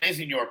Eichel, if that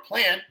isn't your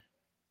plan,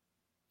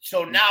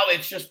 so now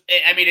it's just.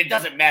 It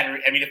doesn't matter.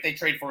 If they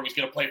trade for him, he's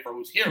going to play for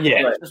who's here.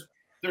 Yeah. Right.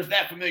 There's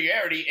that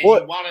familiarity, and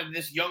you wanted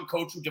this young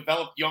coach who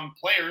developed young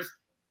players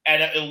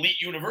at an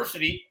elite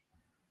university.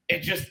 It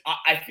just,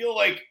 I feel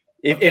like.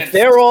 If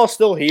they're all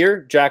still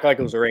here, Jack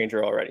Eichel's a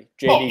Ranger already.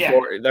 JD,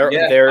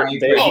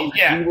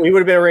 he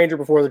would have been a Ranger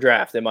before the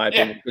draft, in my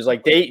opinion. Because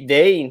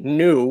they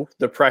knew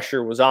the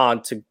pressure was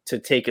on to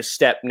take a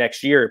step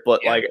next year,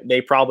 but they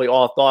probably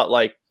all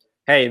thought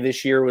hey,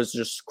 this year was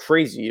just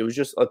crazy. It was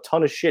just a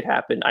ton of shit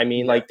happened.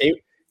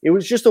 It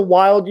was just a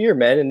wild year,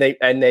 man,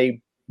 and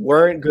they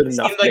weren't good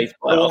enough.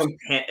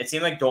 It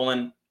seemed like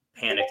Dolan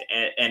panicked,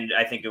 and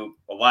I think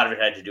a lot of it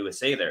had to do with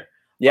Sather.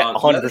 Yeah,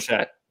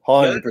 100%.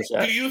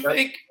 100%. Do you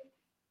think?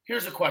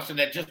 Here's a question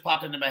that just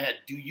popped into my head.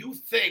 Do you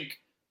think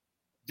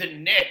the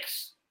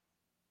Knicks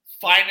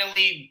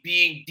finally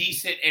being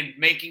decent and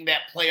making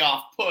that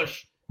playoff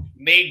push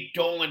made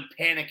Dolan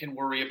panic and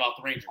worry about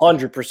the Rangers?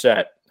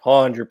 100%.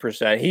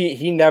 100%.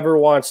 He never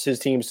wants his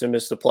teams to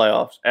miss the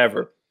playoffs,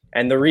 ever.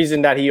 And the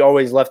reason that he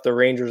always left the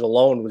Rangers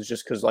alone was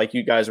just because, like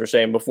you guys were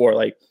saying before,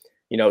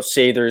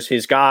 Sather's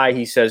his guy.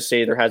 He says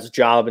Sather has a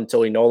job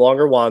until he no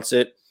longer wants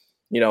it.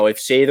 If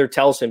Sather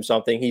tells him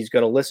something, he's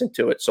going to listen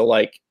to it. So,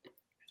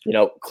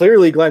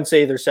 clearly Glenn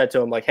Sather said to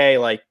him,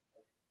 hey,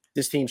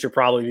 this team should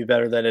probably be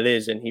better than it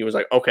is. And he was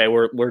like, okay,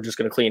 we're just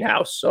going to clean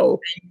house. So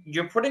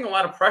you're putting a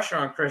lot of pressure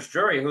on Chris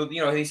Drury, who,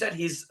 he said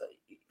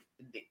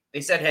they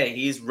said, hey,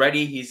 he's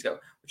ready. But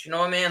you know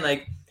what,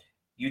 man?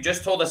 You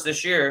just told us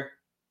this year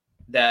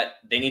that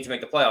they need to make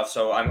the playoffs.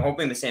 So I'm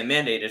hoping the same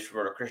mandate is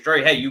for Chris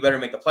Drury. Hey, you better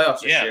make the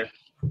playoffs this year,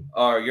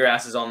 or your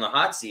ass is on the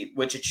hot seat,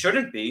 which it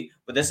shouldn't be.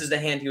 But this is the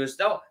hand he was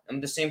dealt.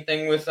 And the same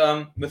thing with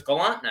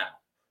Gallant now.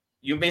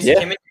 You basically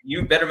came in,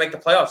 you better make the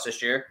playoffs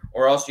this year,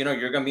 or else you're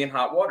going to be in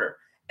hot water.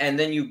 And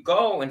then you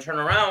go and turn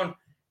around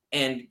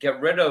and get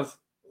rid of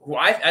who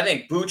I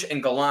think Booch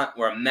and Gallant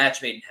were a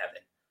match made in heaven.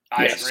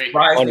 I agree,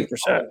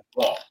 100%.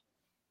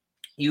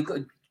 He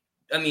could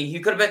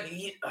have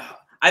been.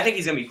 I think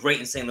he's going to be great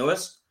in St.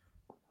 Louis.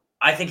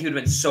 I think he would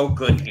have been so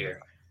good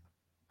here.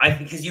 I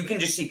think because you can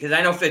just see, because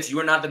I know Fitz, you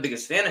were not the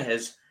biggest fan of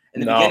his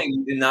in the beginning.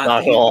 You did not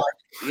at all.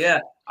 Yeah,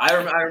 I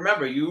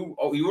remember you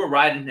were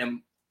riding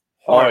him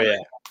hard. Oh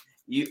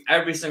yeah.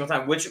 Every single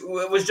time, which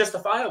was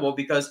justifiable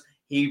because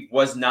he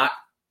was not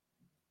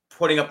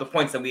putting up the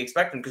points that we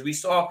expected because we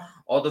saw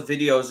all the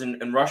videos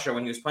in Russia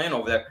when he was playing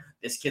over there.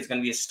 This kid's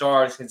going to be a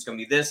star. This kid's going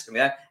to be this, going to be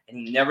that. And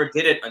he never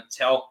did it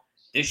until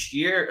this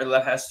year, or the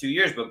past 2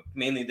 years, but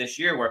mainly this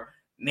year where,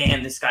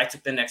 man, this guy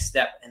took the next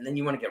step. And then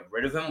you want to get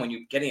rid of him when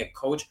you're getting a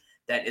coach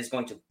that is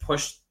going to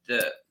push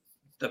the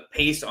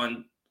pace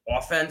on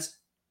offense.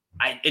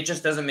 It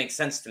just doesn't make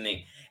sense to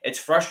me. It's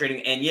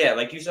frustrating. And yeah,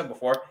 like you said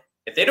before,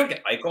 if they don't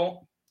get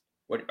Eichel,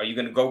 what are you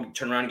going to go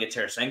turn around and get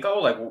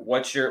Tarasenko?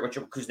 What's your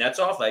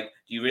Kuznetsov? Do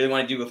you really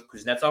want to do with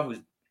Kuznetsov, who's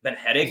been a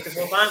headache this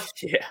whole time?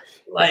 Yeah.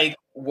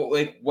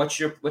 What's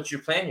your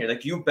plan here?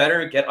 You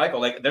better get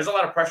Eichel. There's a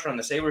lot of pressure on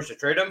the Sabres to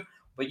trade him,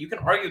 but you can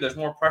argue there's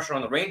more pressure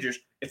on the Rangers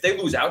if they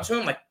lose out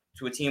to him,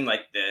 to a team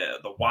like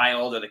the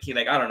Wild or the Key.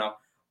 I don't know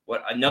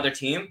what another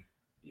team.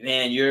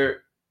 Man,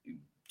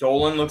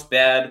 Dolan looks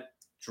bad.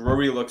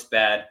 Drury looks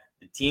bad.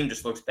 The team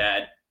just looks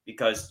bad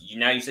because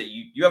you said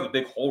you have a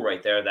big hole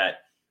right there that.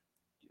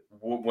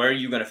 Where are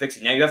you going to fix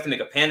it? Now you have to make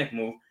a panic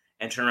move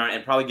and turn around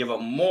and probably give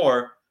up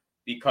more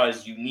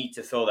because you need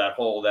to fill that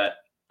hole that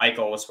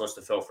Eichel was supposed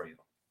to fill for you.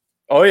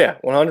 Oh yeah,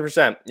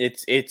 100%.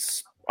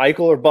 It's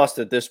Eichel or bust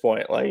at this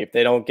point. If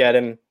they don't get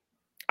him,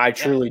 I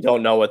truly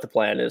don't know what the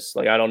plan is.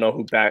 I don't know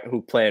who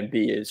plan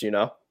B is.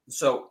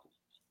 So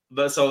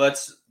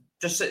let's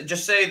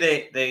just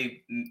say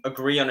they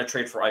agree on a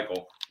trade for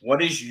Eichel.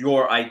 What is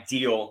your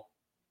ideal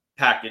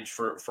package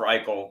for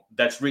Eichel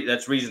that's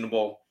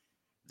reasonable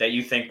that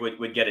you think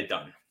would get it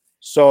done?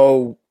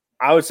 So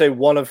I would say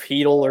one of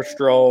Hedel or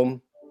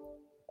Strome,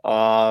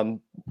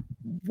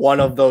 one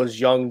of those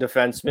young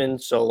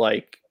defensemen. So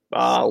like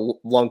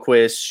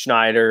Lundqvist,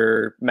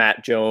 Schneider,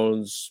 Matt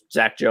Jones,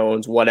 Zach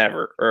Jones,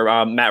 whatever,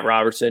 or Matt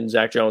Robertson,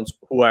 Zach Jones,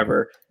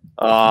 whoever.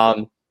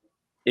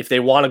 If they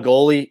want a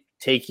goalie,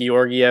 take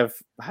Georgiev,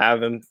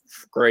 have him.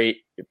 Great.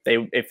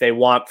 If they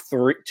want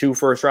 2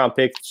 first-round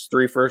picks,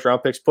 3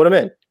 first-round picks, put them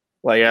in.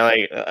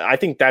 I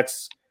think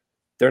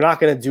they're not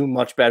going to do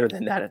much better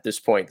than that at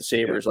this point. The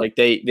Sabres,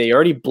 they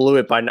already blew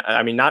it by.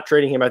 I mean, not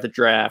trading him at the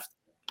draft.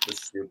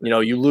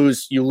 You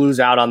lose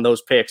out on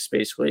those picks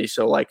basically.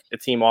 So like a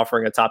team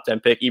offering a top 10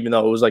 pick, even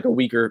though it was like a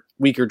weaker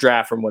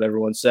draft from what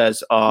everyone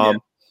says.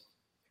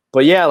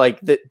 But yeah, like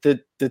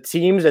the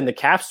teams and the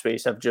cap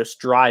space have just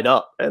dried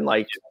up, and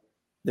like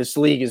this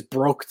league is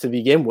broke to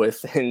begin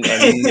with,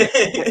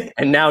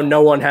 and now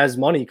no one has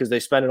money because they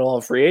spend it all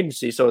on free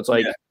agency. So it's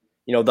like,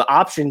 the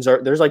options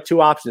there's like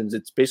 2 options.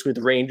 It's basically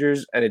the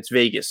Rangers and it's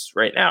Vegas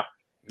right now.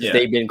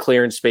 They've been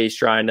clearing space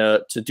trying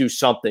to do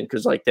something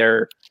because like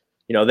they're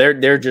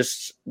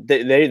just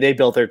they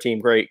built their team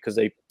great because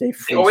they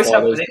always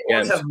have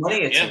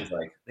money. It seems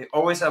like they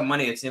always have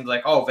money. It seems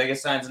like, oh,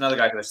 Vegas signs another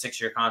guy to a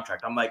 6-year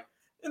contract. I'm like,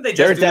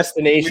 they're a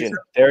destination.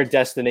 They're a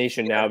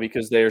destination now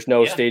because there's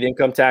no state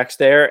income tax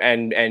there,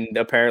 and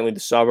apparently the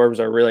suburbs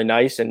are really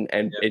nice, and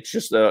it's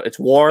just it's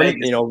warm.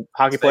 Vegas.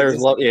 Hockey players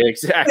love. Yeah,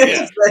 exactly.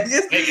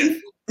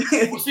 Vegas.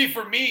 Well, see,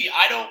 for me,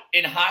 I don't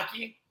in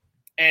hockey,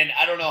 and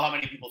I don't know how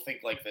many people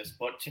think like this,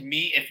 but to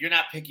me, if you're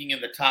not picking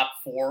in the top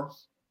 4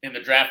 in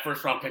the draft,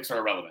 first-round picks are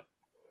irrelevant.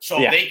 So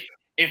they're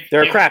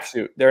a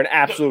crapshoot. They're an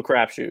absolute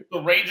crapshoot.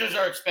 The Rangers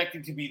are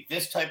expecting to be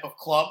this type of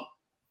club,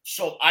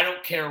 so I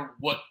don't care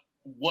what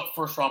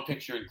first-round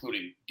picks you're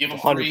including. Give them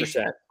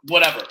 100%.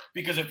 Whatever.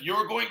 Because if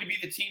you're going to be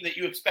the team that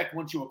you expect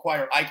once you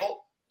acquire Eichel,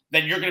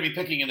 then you're going to be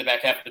picking in the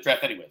back half of the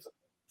draft anyways.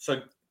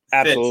 So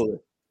absolutely.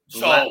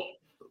 Fitz, I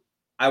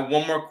have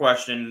one more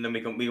question, and then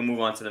we can move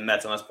on to the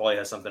Mets unless Paulie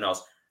has something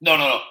else.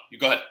 No. You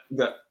go ahead.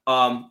 Good.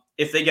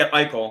 If they get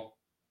Eichel,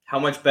 how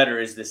much better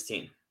is this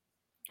team?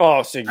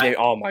 Oh,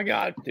 oh my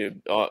God,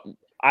 dude.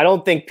 I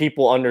don't think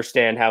people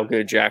understand how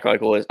good Jack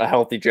Eichel is. A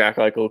healthy Jack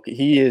Eichel,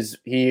 he is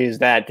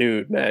that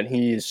dude, man.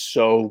 He is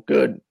so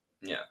good.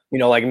 Yeah.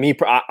 Like me,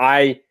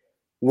 I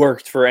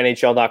worked for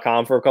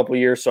NHL.com for a couple of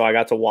years, so I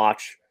got to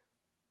watch,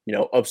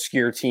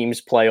 obscure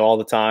teams play all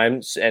the time,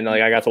 and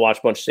like I got to watch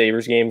a bunch of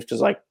Sabres games because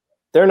like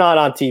they're not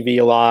on TV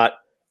a lot.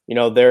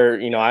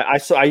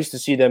 I used to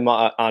see them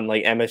on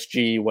like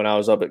MSG when I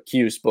was up at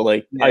Cuse, but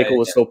like Eichel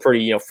was still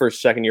pretty, first,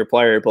 second year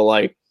player, but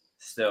like.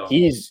 Still,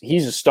 he's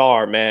a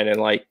star, man,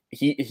 and like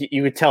he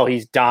you could tell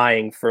he's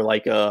dying for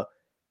like the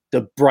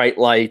bright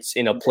lights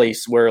in a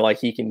place where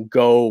like he can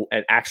go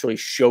and actually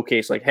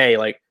showcase like, hey,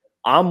 like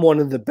I'm one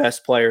of the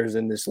best players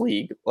in this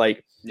league.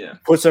 Like,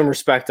 put some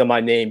respect on my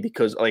name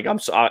because like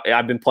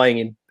I've been playing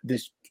in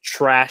this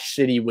trash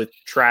city with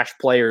trash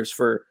players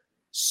for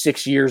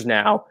 6 years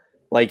now.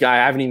 Like I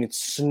haven't even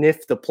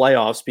sniffed the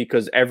playoffs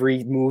because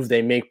every move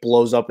they make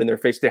blows up in their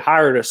face. They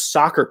hired a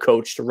soccer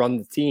coach to run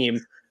the team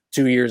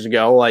 2 years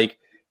ago. Like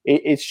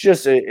it's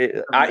just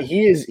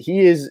he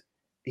is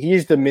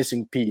the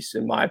missing piece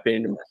in my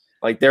opinion.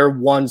 Like they're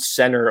one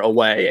center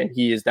away and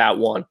he is that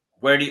one.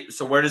 Where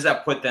does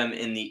that put them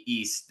in the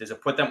East? Does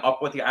it put them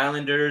up with the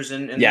Islanders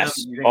and yes.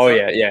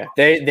 Yeah.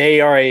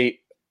 They are a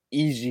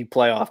easy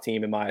playoff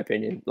team in my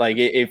opinion. Like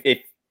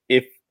if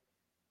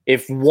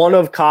one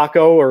of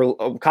Kakko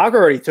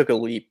already took a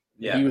leap.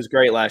 Yeah. He was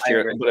great last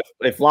year. But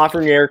if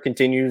Lafreniere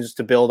continues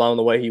to build on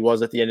the way he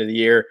was at the end of the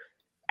year,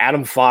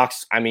 Adam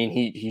Fox, I mean,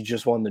 he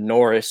just won the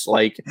Norris.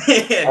 Like,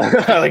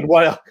 like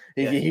what?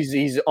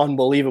 He's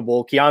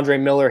unbelievable.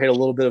 Keandre Miller hit a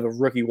little bit of a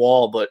rookie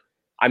wall, but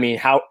I mean,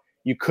 how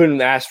you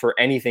couldn't ask for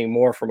anything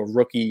more from a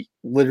rookie.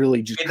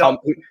 Literally, just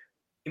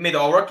he made the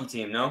all-rookie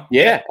team, no?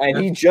 Yeah, and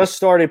he just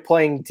started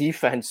playing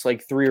defense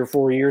like 3 or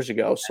 4 years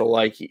ago. So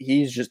like,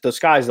 he's just the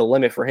sky's the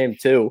limit for him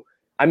too.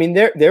 I mean,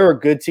 they're a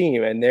good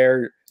team, and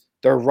they're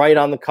right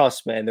on the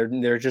cusp, man.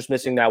 They're just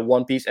missing that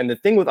one piece. And the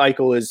thing with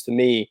Eichel is, to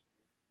me,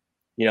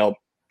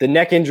 the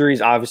neck injury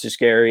is obviously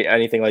scary.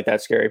 Anything like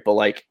that's scary. But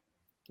like,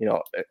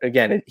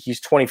 again,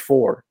 he's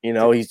 24.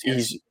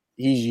 He's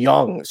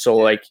young. So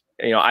like,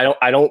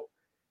 I don't.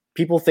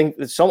 People think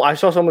that I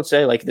saw someone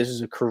say like this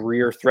is a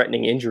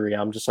career-threatening injury.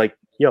 I'm just like,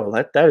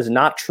 that is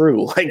not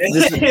true. Like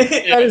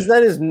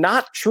that is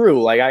not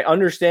true. Like I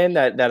understand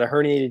that a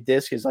herniated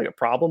disc is like a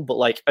problem, but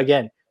like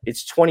again,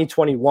 it's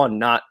 2021,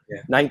 not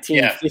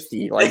 1950.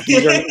 Yeah. Like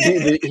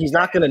he's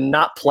not going to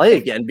not play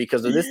again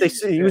because of this. They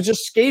say he was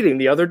just skating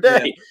the other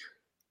day.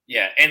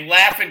 Yeah, and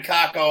Laff and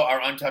Kakko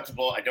are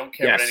untouchable. I don't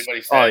care what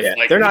anybody says. Oh, yeah.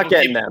 Like, they're not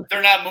getting them.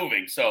 They're not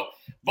moving. So,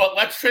 but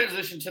let's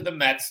transition to the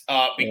Mets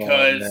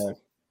because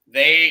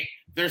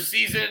their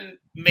season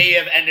may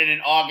have ended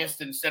in August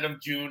instead of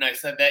June. I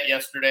said that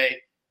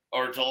yesterday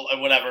or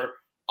whatever.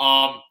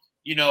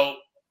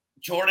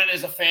 Jordan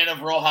is a fan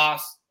of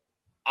Rojas.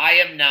 I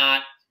am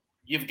not.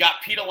 You've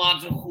got Pete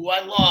Alonso, who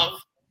I love,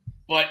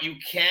 but you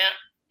can't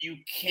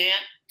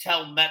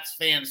tell Mets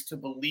fans to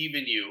believe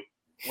in you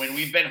when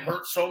we've been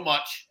hurt so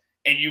much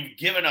and you've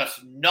given us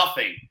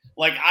nothing.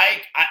 Like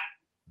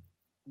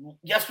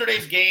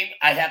yesterday's game,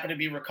 I happened to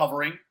be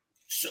recovering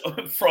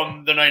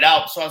from the night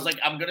out, so I was like,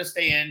 I'm gonna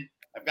stay in.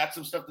 I've got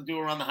some stuff to do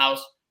around the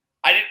house.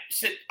 I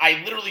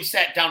literally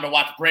sat down to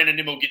watch Brandon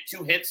Nimmo get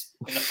 2 hits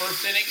in the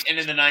first inning and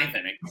in the 9th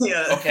inning.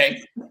 Yeah.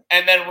 Okay.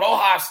 And then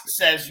Rojas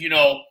says,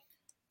 the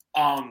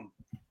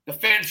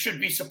fans should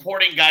be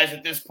supporting guys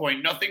at this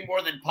point. Nothing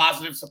more than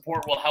positive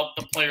support will help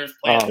the players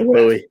play. Oh,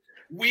 really?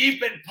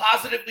 We've been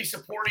positively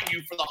supporting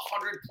you for the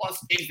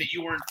 100+ days that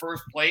you were in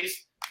first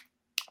place.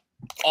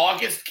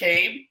 August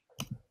came,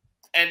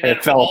 and then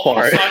it fell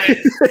apart. Of a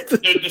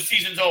sudden, the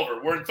season's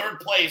over. We're in 3rd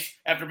place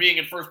after being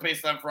in first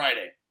place on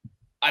Friday.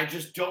 I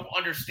just don't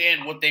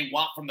understand what they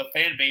want from the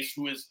fan base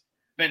who has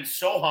been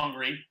so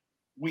hungry.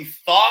 We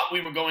thought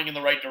we were going in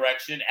the right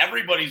direction.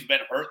 Everybody's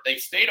been hurt. They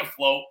stayed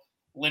afloat.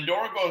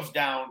 Lindor goes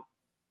down.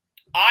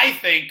 I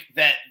think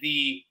that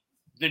the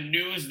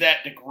news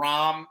that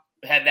DeGrom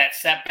had that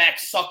setback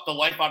sucked the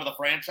life out of the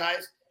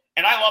franchise.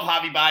 And I love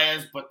Javi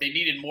Baez, but they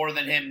needed more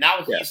than him.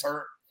 Now he's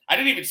hurt. I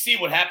didn't even see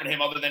what happened to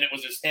him other than it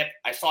was his hip.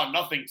 I saw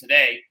nothing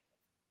today.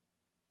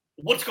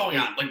 What's going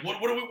on? Like,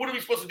 what are we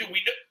supposed to do?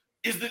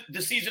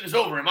 The season is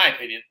over, in my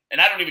opinion,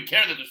 and I don't even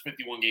care that there's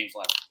 51 games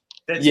left.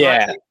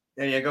 Yeah,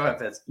 go ahead,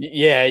 Fitz.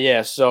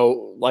 Yeah.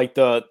 So, like,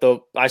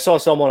 I saw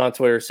someone on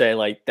Twitter say,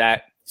 like,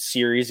 that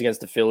series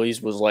against the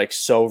Phillies was, like,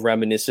 so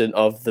reminiscent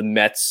of the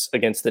Mets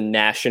against the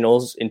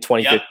Nationals in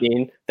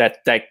 2015.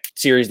 Yep. That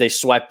series, they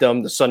swept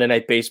them. The Sunday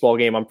Night Baseball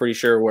game, I'm pretty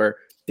sure, where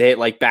they hit,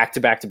 like,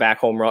 back-to-back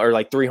home run, or,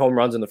 like, 3 home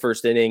runs in the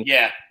first inning.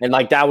 Yeah. And,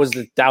 like, that was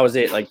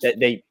it. Like,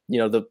 they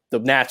the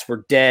Nats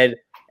were dead,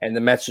 and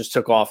the Mets just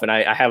took off. And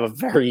I have a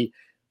very,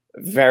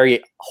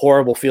 very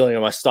horrible feeling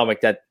in my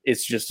stomach that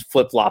it's just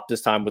flip-flopped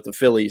this time with the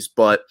Phillies.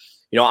 But,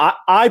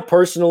 I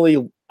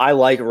personally, I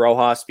like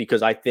Rojas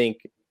because I think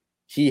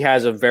he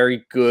has a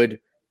very good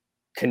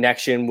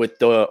connection with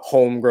the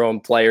homegrown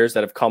players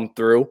that have come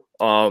through.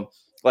 For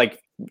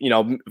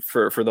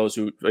those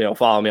who,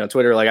 follow me on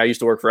Twitter, like, I used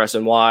to work for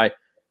SNY.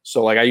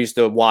 So, like, I used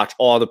to watch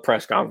all the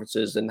press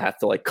conferences and have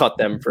to, like, cut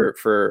them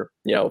for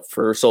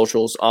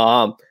socials.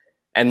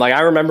 And, like,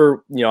 I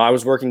remember, I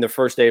was working the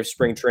first day of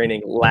spring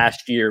training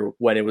last year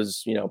when it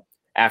was,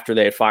 after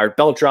they had fired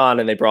Beltran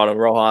and they brought in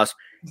Rojas.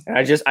 And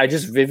I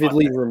just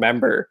vividly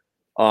remember,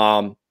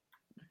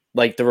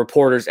 like, the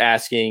reporters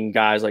asking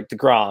guys like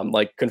DeGrom,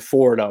 like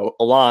Conforto,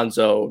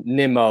 Alonso,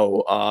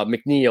 Nimmo,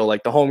 McNeil,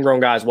 like the homegrown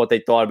guys, what they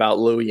thought about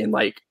Louis. And,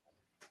 like,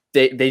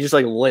 they just,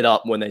 like, lit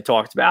up when they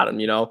talked about him,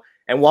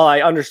 And while I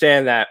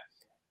understand that,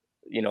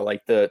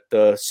 like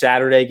the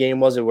Saturday game,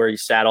 was it where he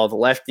sat all the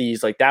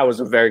lefties? Like, that was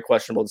a very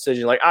questionable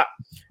decision. Like,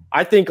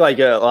 I think, like,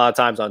 a lot of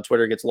times on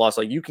Twitter gets lost.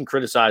 Like, you can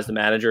criticize the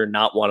manager and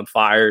not want him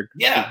fired.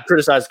 Yeah. You can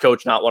criticize the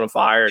coach, not want him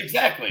fired.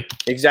 Exactly.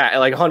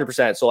 Like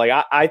 100%. So, like,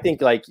 I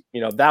think, like,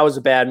 that was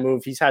a bad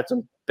move. He's had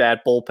some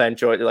bad bullpen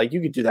choices. Like,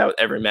 you could do that with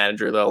every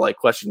manager, though. Like,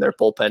 question their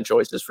bullpen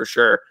choices for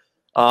sure.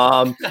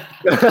 Thank you.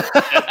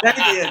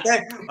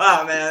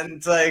 Wow, man.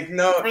 It's like,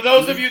 no. For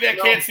those of you that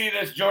can't see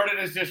this, Jordan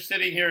is just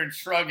sitting here and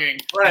shrugging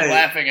and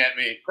laughing at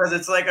me. Because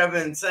it's like I've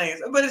been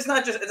saying, but it's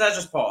not just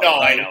Paul. No,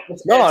 I know.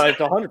 It's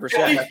 100%.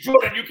 At least,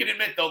 Jordan, you can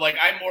admit, though, like,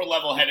 I'm more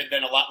level-headed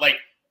than a lot. Like,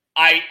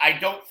 I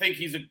don't think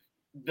he's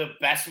the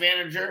best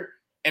manager,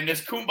 and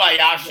this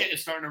kumbaya shit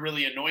is starting to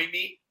really annoy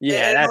me.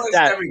 Yeah, that's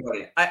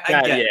everybody. I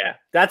get it.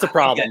 That's a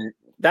problem.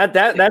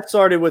 That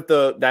started with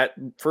that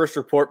first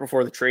report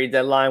before the trade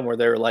deadline where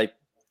they were like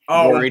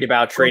worried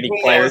about trading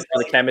players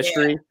for the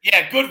chemistry.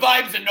 Yeah, good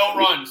vibes and no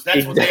runs.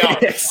 That's what they are.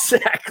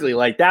 Exactly.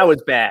 Like, that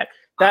was bad.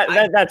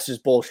 That's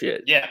just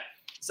bullshit. Yeah.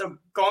 So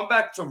going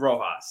back to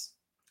Rojas,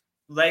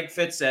 like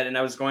Fitz said, and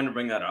I was going to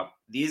bring that up.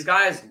 These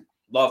guys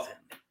love him.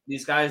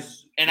 These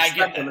guys and I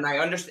get him, and I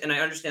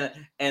understand that.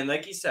 And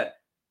like he said,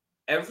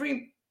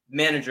 every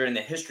manager in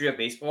the history of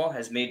baseball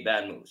has made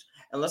bad moves.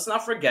 And let's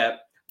not forget,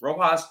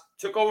 Rojas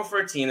took over for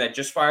a team that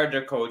just fired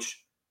their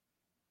coach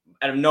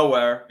out of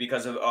nowhere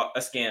because of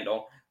a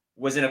scandal.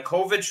 Was in a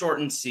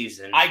COVID-shortened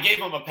season. I gave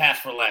him a pass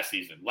for last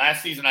season.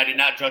 Last season, I did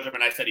not judge him,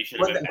 and I said he should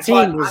have been. The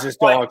team was just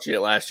dog shit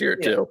last year,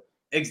 too.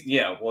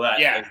 Yeah, well, that.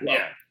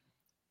 Yeah.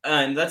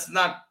 And that's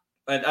not.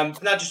 I'm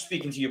not just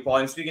speaking to you, Paul.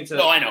 I'm speaking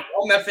to I know.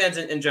 all Met fans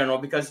in general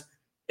because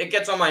it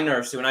gets on my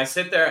nerves too. And I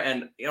sit there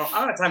and I don't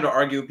have time to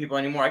argue with people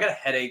anymore. I got a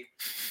headache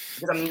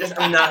because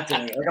I'm not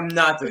doing it. Like, I'm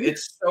not doing it.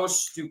 It's so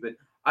stupid.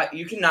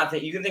 You can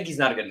think he's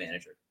not a good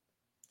manager.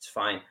 It's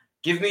fine.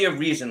 Give me a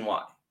reason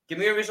why.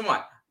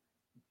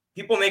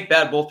 People make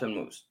bad bullpen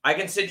moves. I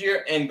can sit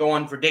here and go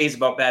on for days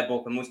about bad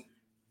bullpen moves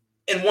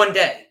in one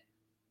day.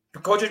 The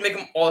coaches make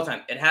them all the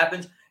time. It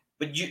happens,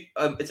 but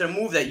it's a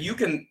move that you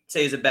can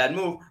say is a bad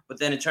move, but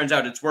then it turns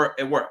out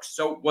it works.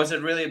 So was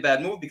it really a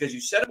bad move because you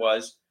said it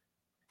was?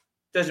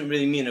 Doesn't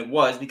really mean it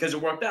was because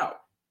it worked out.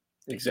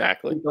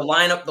 Exactly. The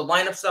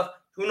lineup stuff,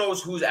 who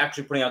knows who's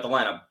actually putting out the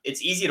lineup?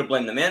 It's easy to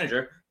blame the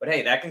manager, but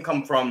hey, that can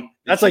come from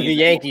that's like the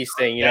Yankees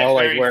thing, you know,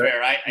 like where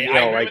fair. I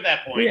agree with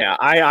that point. Yeah,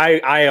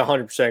 I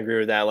 100% agree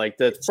with that. Like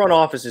the front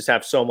offices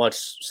have so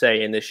much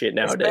say in this shit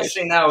nowadays.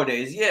 Especially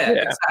nowadays, yeah.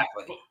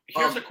 Exactly. Well,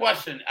 here's a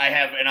question I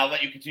have, and I'll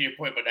let you continue your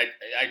point, but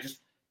I just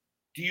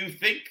do you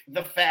think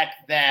the fact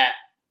that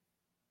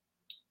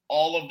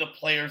all of the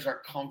players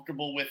are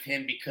comfortable with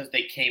him because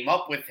they came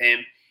up with him,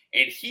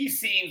 and he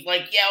seems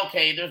like, yeah,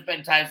 okay, there's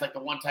been times like the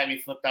one time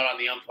he flipped out on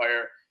the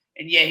umpire,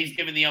 and yeah, he's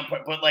giving the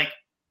umpire, but like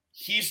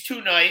he's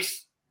too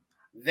nice.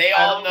 They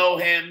all know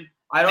him.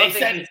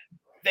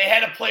 They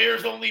had a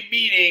players only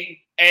meeting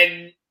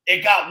and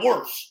it got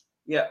worse.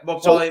 Yeah,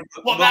 but Paulie,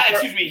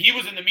 excuse me, he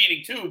was in the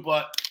meeting too,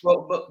 but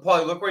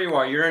Paulie, look where you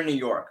are. You're in New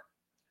York.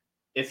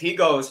 If he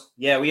goes,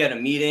 yeah, we had a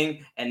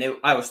meeting and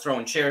I was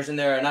throwing chairs in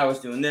there and I was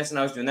doing this and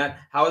I was doing that,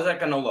 how is that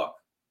going to look?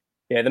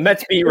 Yeah, the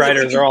Mets beat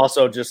writers are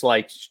also just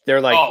like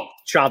they're like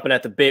chomping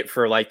at the bit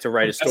for like to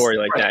write a story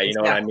like that. You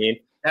know what I mean?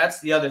 That's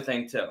the other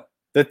thing too.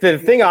 The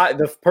thing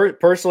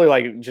personally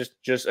like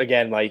just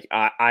again like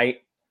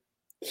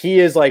he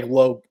is like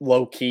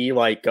low key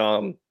like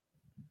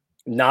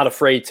not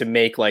afraid to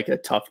make like a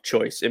tough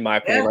choice in my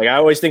opinion. Like I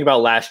always think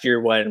about last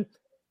year when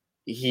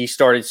he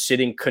started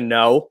sitting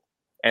Cano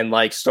and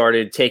like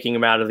started taking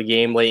him out of the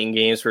game late in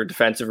games for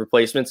defensive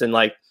replacements and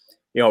like,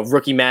 you know,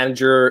 rookie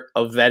manager,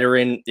 a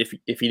veteran, if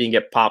he didn't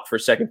get popped for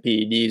second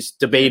PEDs,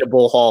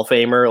 debatable Hall of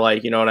Famer,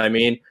 like, you know what I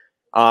mean?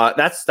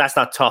 That's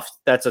not tough.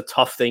 That's a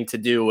tough thing to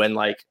do. And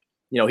like,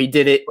 you know, he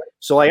did it.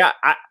 So like,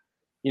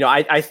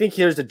 I think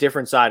here's a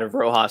different side of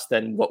Rojas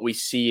than what we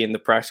see in the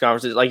press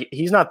conferences. Like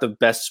he's not the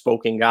best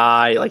spoken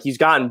guy. Like he's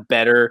gotten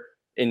better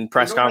in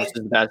press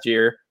conferences the past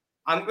year.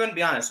 I'm going to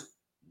be honest.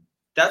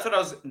 That's what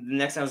the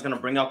next thing I was going to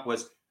bring up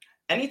was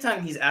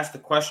anytime he's asked a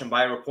question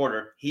by a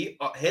reporter,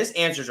 his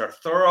answers are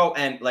thorough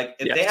and like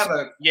if they have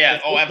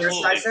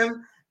absolutely.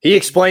 Him, he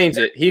explains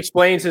it. He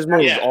explains his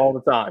moves all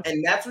the time,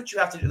 and that's what you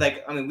have to do.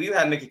 Like I mean, we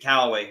had Mickey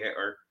Callaway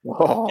here,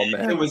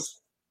 man,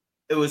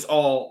 it was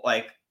all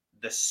like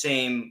the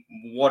same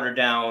watered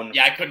down.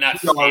 Yeah, I could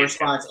not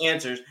response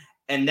answers,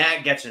 and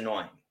that gets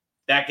annoying.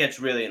 That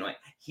gets really annoying.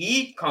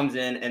 He comes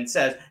in and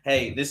says,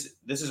 "Hey, this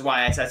is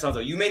why I said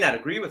something. You may not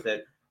agree with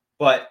it,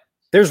 but."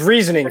 There's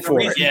reasoning for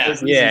it. Yeah,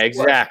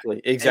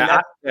 exactly.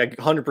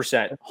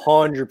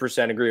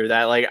 100% agree with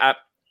that. Like a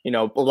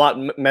lot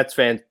of Mets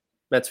fans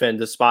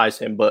despise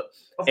him, but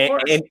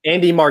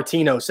Andy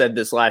Martino said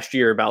this last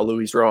year about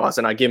Luis Rojas,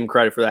 and I give him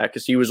credit for that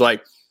because he was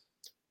like,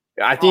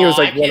 I think it was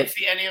like I can't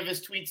see any of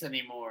his tweets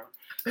anymore.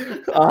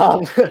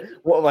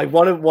 Like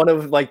one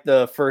of like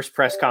the first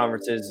press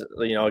conferences,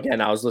 you know, again,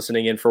 I was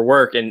listening in for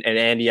work, and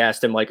Andy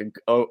asked him like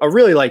a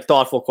really like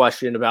thoughtful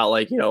question about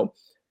like, you know.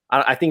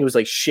 I think it was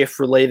like shift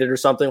related or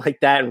something like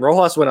that. And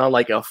Rojas went on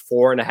like a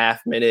 4.5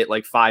 minute,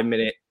 like 5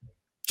 minute,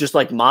 just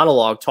like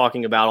monologue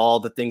talking about all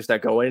the things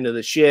that go into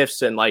the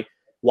shifts and like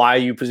why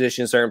you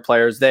position certain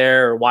players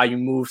there or why you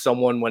move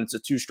someone when it's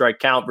a 2-strike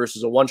count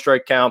versus a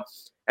 1-strike count.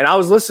 And I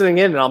was listening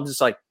in and I'm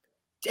just like,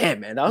 damn,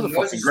 man, that was a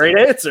fucking great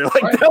answer.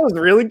 Like that was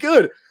really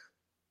good.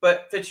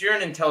 But Fitz, you're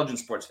an intelligent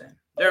sports fan.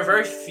 There are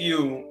very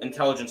few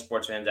intelligent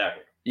sports fans out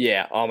here.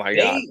 Yeah. Oh my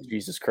God.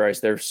 Jesus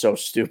Christ. They're so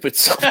stupid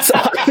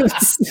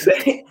sometimes.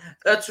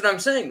 That's what I'm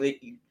saying. Like,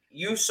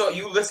 you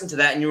listened to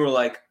that and you were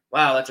like,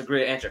 wow, that's a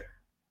great answer.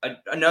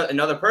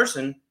 Another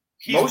person.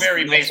 He's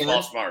very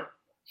baseball smart.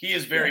 He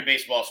is very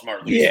baseball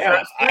smart.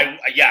 Yeah.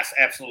 Yes,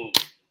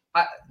 absolutely.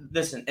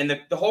 Listen, and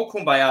the whole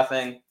Kumbaya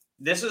thing,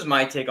 this is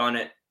my take on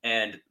it.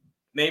 And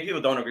many people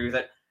don't agree with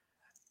it.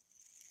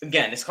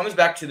 Again, this comes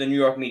back to the New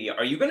York media.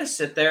 Are you going to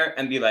sit there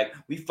and be like,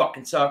 we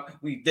fucking suck,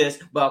 we this,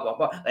 blah, blah,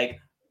 blah? Like,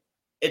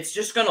 it's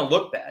just going to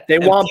look bad. They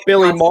want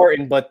Billy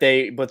Martin, but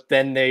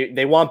then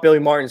they want Billy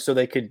Martin so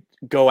they could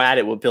go at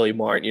it with Billy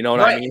Martin. You know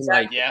what I mean?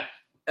 Exactly. Like, yeah.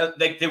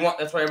 They want,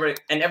 that's why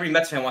every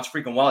Mets fan wants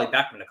freaking Wally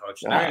Backman to coach.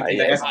 That's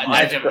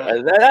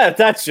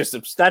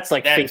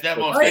like that's the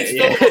most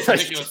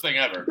ridiculous thing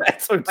ever.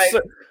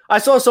 I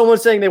saw someone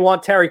saying they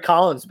want Terry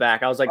Collins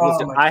back. I was like,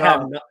 listen,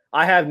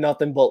 I have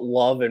nothing but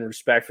love and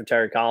respect for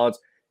Terry Collins.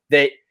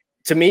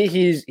 To me,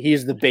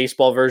 he's the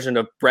baseball version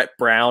of Brett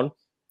Brown.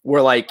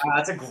 Where like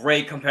that's a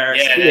great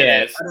comparison.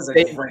 Yeah,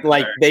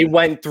 they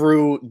went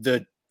through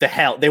the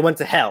hell. They went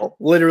to hell,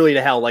 literally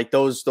to hell. Like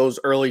those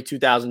early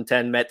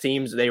 2010 Met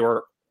teams, they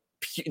were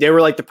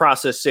like the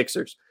process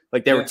Sixers.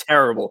 Like they were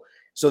terrible.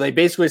 So they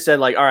basically said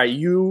like, all right,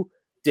 you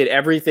did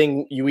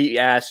everything we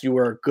asked. You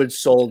were a good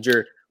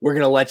soldier. We're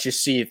gonna let you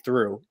see it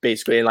through,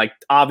 basically. And like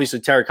obviously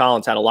Terry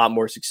Collins had a lot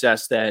more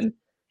success than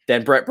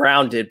Brett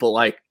Brown did, but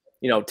like.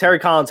 You know, Terry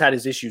Collins had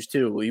his issues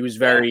too. He was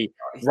very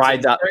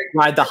ride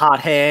the hot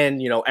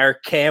hand. You know,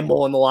 Eric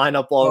Campbell in the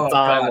lineup all the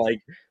time. God.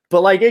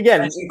 But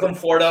again,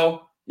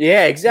 Conforto.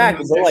 Yeah,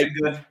 exactly. But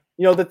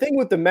you know, the thing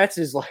with the Mets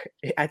is like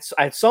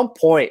at some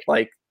point,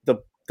 like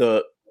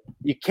the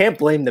you can't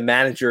blame the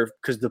manager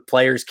because the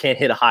players can't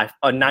hit a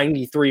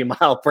 93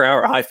 mile per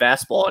hour high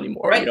fastball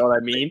anymore. Right. You know what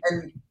I mean?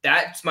 And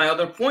that's my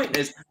other point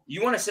is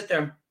you want to sit there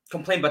and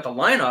complain about the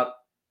lineup.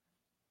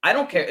 I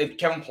don't care if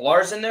Kevin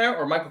Pillar's in there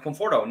or Michael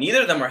Conforto.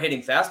 Neither of them are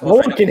hitting fastballs. No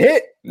one can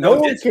hit. No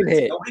one can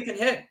hit. Nobody can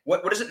hit.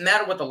 What does it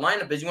matter what the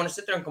lineup is? You want to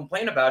sit there and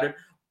complain about it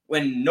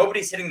when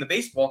nobody's hitting the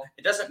baseball?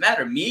 It doesn't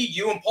matter. Me,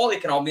 you, and Paulie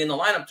can all be in the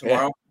lineup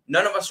tomorrow. Yeah.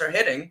 None of us are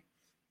hitting.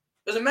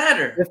 Doesn't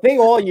matter. The thing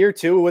all year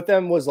too with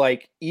them was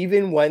like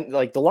even when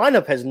like the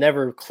lineup has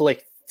never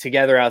clicked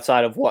together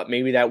outside of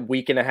maybe that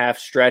week and a half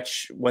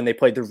stretch when they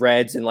played the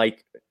Reds and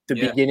like the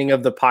beginning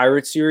of the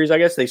Pirates series. I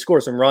guess they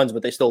scored some runs,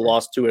 but they still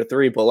lost 2 out of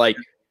 3. But like,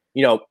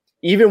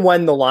 even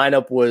when the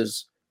lineup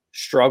was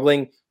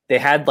struggling, they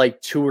had like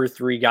 2 or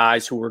 3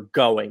 guys who were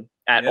going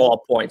at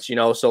all points,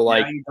 So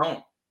like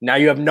now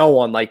you have no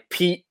one. Like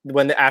Pete,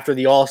 after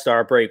the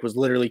All-Star break, was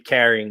literally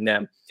carrying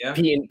them. Yeah.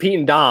 Pete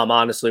and Dom,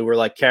 honestly, were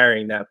like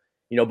carrying them.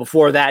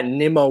 Before that,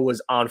 Nimmo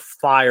was on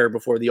fire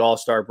before the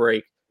All-Star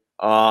break.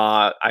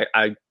 McNeil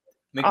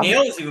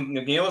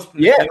was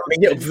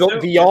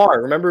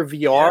VR. Remember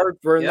VR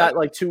during that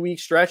like 2-week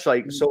stretch?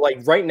 Like so, like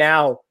right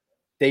now,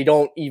 they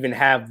don't even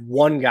have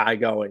one guy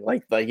going.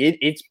 Like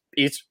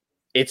it's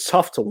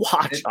tough to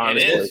watch.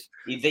 Honestly,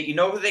 you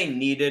know who they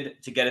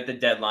needed to get at the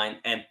deadline,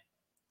 and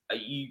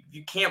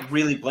you can't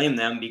really blame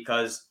them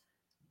because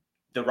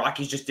the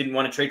Rockies just didn't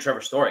want to trade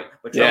Trevor Story.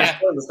 But Trevor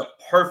Story was the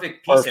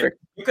perfect piece there.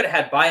 You could have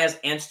had Baez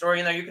and Story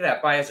in there. You could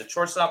have Baez at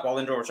shortstop while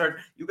Lindor was hurt.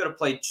 You could have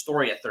played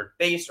Story at third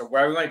base or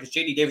wherever you want, because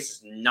J.D. Davis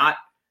is not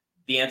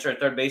the answer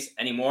at third base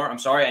anymore. I'm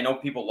sorry. I know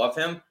people love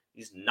him.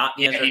 He's not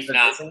the answer at third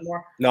base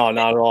anymore. No,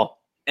 not at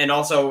all. And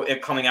also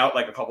it coming out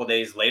like a couple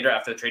days later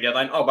after the trade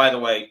deadline. Oh, by the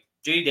way,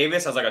 J.D.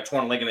 Davis has like a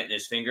torn ligament in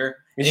his finger.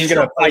 He's just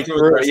gonna fight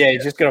through it. Yeah,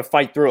 he's just gonna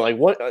fight through it. Like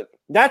what?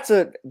 That's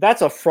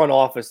a front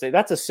office thing.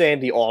 That's a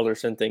Sandy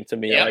Alderson thing to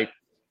me. Yeah.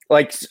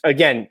 Like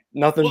again,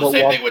 nothing. Well,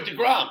 same thing with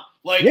DeGrom.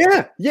 Like they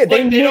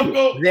don't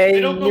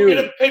go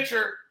get a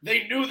pitcher.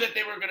 They knew that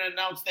they were going to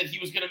announce that he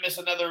was going to miss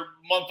another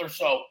month or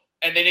so,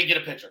 and they didn't get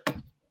a pitcher.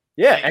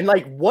 Yeah, and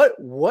like what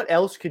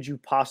else could you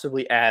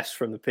possibly ask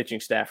from the pitching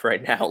staff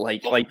right now?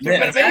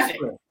 They're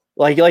amazing.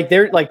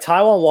 They're like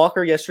Taijuan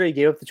Walker yesterday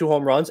gave up the 2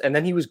 home runs, and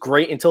then he was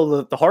great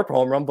until the Harper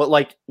home run. But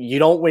like you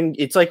don't win.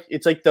 It's like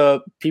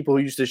the people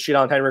who used to shit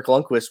on Henrik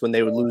Lundqvist when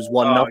they would lose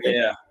 1-0.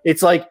 Yeah.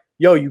 It's like,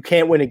 yo, you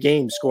can't win a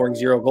game scoring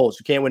 0 goals.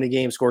 You can't win a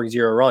game scoring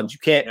 0 runs. You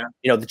can't,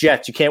 the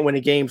Jets, you can't win a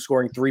game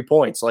scoring 3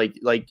 points. Like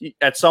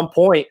at some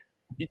point,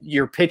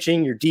 your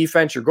pitching, your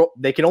defense, your goal,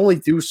 they can only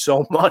do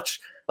so much.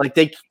 Like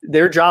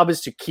their job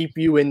is to keep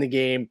you in the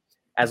game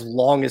as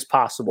long as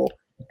possible.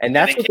 And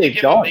that's what they've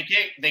done.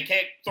 They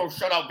can't throw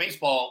shutout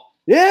baseball.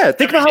 Yeah.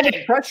 Think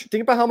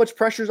about how much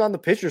pressure's on the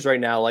pitchers right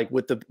now. Like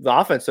with the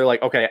offense, they're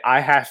like, okay, I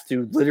have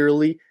to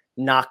literally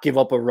not give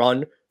up a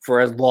run for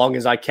as long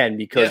as I can,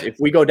 because if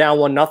we go down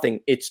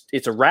 1-0,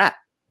 it's a wrap.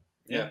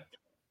 Yeah.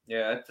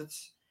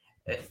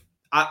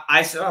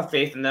 I still have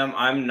faith in them.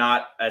 I'm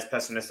not as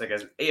pessimistic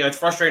as it's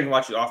frustrating to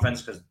watch the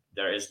offense because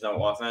there is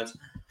no offense.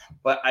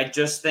 But I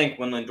just think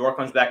when Lindor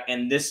comes back,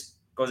 and this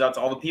goes out to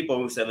all the people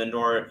who said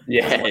Lindor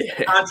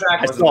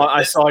contract.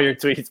 I saw your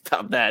tweets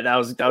about that. That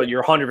was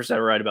you're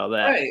 100% right about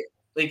that. Right.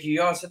 Like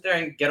you all sit there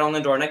and get on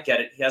Lindor, and I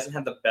get it. He hasn't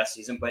had the best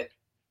season, but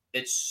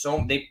it's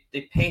so they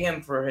pay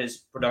him for his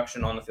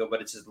production on the field,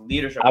 but it's his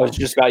leadership. I was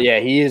just about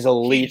he is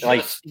elite.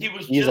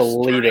 He's a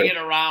leader. Turning it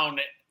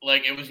around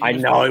like it was. I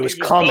know it was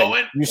coming.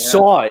 Going. You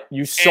saw it.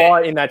 You saw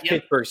it in that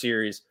Pittsburgh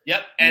series.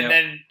 Yep, and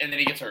then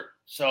he gets hurt.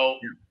 So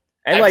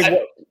and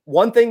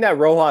one thing that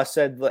Rojas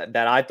said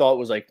that I thought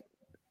was like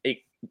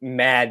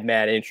mad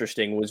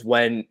interesting was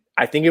when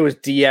I think it was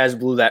Diaz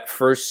blew that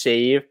first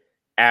save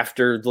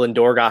after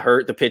Lindor got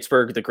hurt,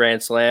 the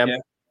Grand Slam. Yeah.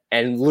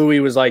 And Louis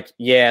was like,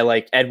 yeah,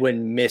 like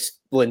Edwin missed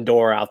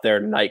Lindor out there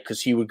tonight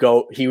because he would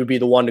be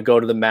the one to go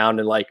to the mound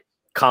and like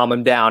calm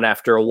him down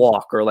after a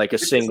walk or like a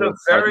single.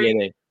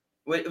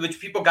 Which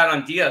people got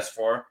on Diaz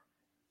for.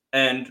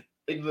 And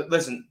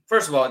listen,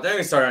 first of all, don't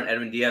even start on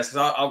Edwin Diaz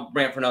because I'll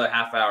rant for another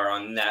half hour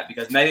on that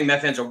because many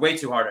Met fans are way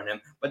too hard on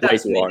him. But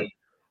that's me.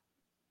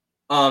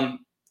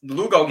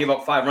 Lugo gave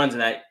up 5 runs in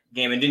that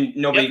game and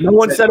no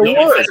one said a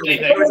word.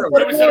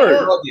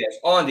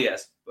 All on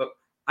Diaz. But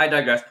I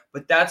digress.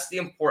 But that's the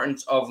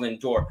importance of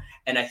Lindor.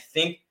 And I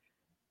think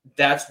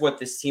that's what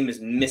this team is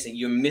missing.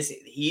 You're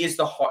missing. He is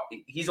the heart.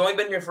 He's only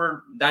been here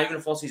for not even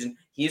a full season.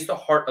 He is the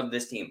heart of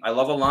this team. I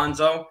love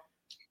Alonso.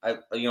 I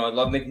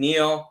love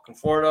McNeil,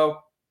 Conforto.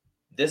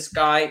 This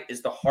guy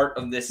is the heart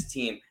of this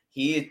team.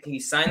 He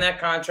signed that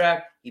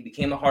contract. He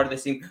became the heart of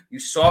this team. You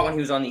saw it when he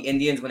was on the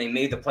Indians when they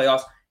made the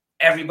playoffs.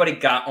 Everybody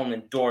got on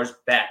Lindor's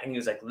back, and he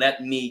was like,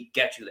 "Let me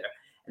get you there,"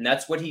 and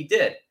that's what he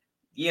did.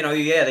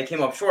 They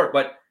came up short,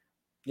 but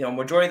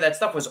majority of that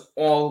stuff was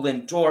all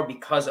Lindor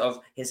because of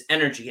his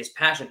energy, his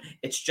passion.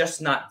 It's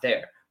just not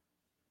there,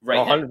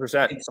 right?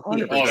 100%.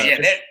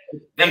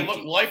 They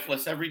look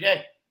lifeless every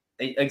day.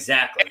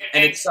 Exactly,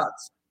 and it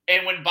sucks.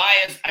 And when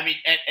Baez, and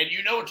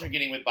you know what you're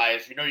getting with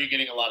Baez, you're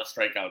getting a lot of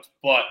strikeouts.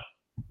 But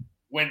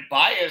when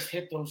Baez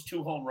hit those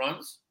 2 home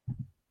runs,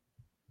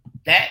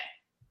 that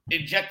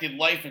injected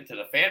life into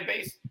the fan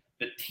base,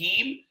 the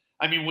team.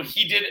 What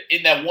he did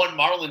in that one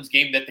Marlins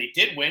game that they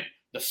did win,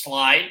 the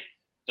slide,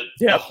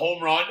 the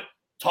home run,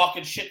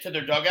 talking shit to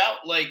their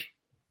dugout. Like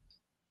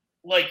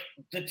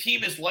the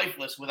team is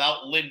lifeless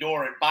without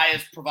Lindor, and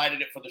Baez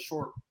provided it for the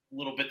short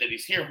little bit that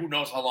he's here. Who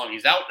knows how long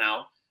he's out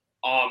now?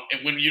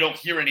 And when you don't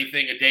hear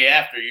anything a day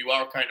after, you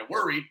are kind of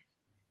worried.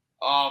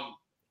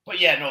 But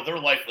yeah, no, they're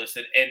lifeless,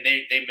 and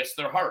they miss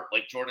their heart,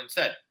 like Jordan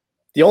said.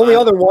 The only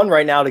other one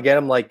right now to get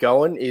him like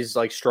going is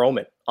like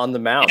Stroman on the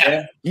mound.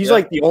 Yeah. He's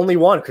like the only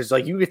one because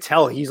like you could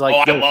tell he's like,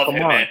 I love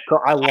him, man.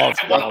 I love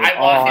him. I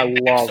want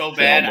him back so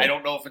bad. I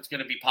don't know if it's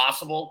going to be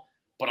possible,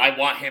 but I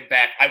want him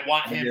back. I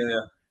want him.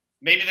 Yeah.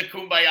 Maybe the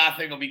Kumbaya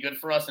thing will be good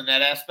for us in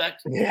that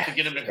aspect to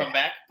get him to come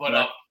back.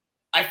 But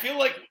I feel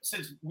like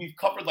since we've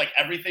covered like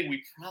everything,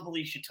 we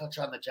probably should touch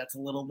on the Jets a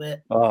little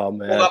bit. Oh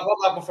man!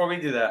 Hold up! Before we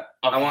do that,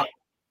 okay. I want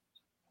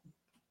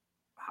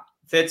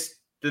Fitz.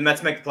 Do the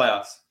Mets make the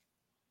playoffs?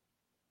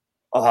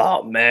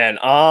 Oh man,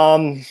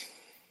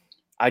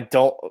 I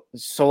don't.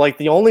 So like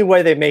the only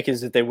way they make is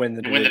that they win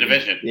the division. Win the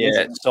division.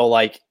 Yeah. So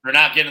like they're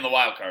not getting the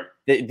wild card.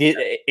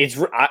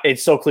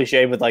 It's so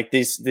cliche, but like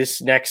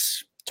this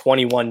next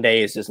 21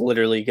 days is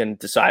literally going to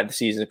decide the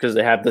season because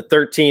they have the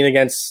 13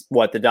 against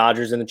the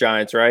Dodgers and the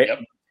Giants, right? Yep.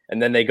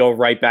 And then they go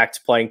right back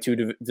to playing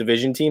two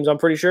division teams. I'm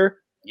pretty sure.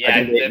 Yeah,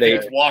 I think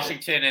it's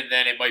Washington, and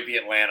then it might be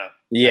Atlanta.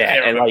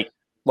 Yeah, and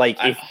like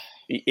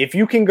if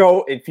you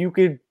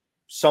could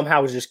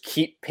somehow just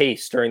keep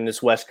pace during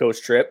this West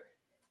Coast trip,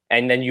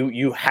 and then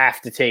you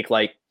have to take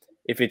like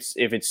if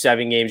it's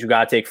 7 games, you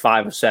got to take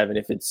 5 of 7.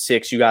 If it's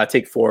 6, you got to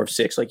take 4 of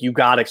 6. Like you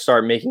got to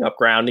start making up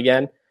ground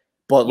again.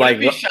 But would it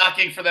be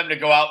shocking for them to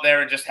go out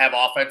there and just have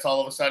offense all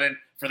of a sudden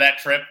for that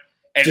trip?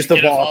 And just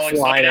the ball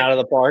flying out of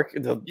the park.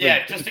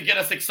 Just to get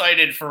us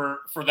excited for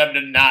them to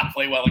not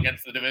play well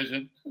against the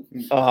division.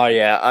 Oh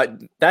yeah,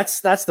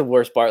 that's the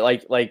worst part.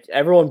 Like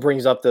everyone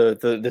brings up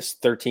this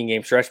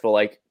 13-game stretch, but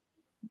like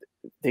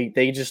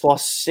they just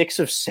lost 6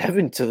 of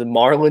 7 to the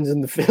Marlins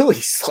and the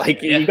Phillies.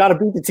 Like you got to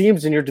beat the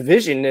teams in your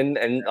division,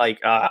 and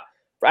like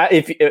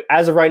if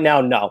as of right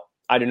now, no,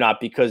 I do not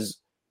because.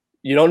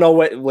 You don't know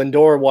what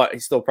Lindor,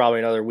 he's still probably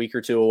another week or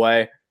 2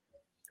 away.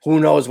 Who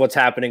knows what's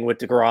happening with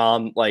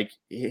DeGrom? Like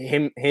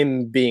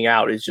him being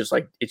out is just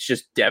like, it's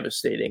just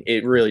devastating.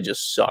 It really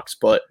just sucks.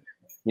 But,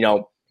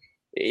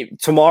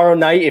 tomorrow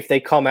night, if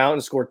they come out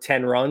and score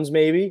 10 runs,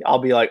 maybe I'll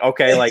be like,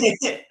 okay, like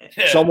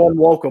someone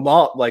woke them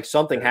up, like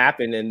something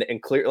happened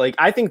and clear. Like,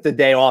 I think the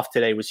day off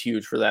today was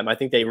huge for them. I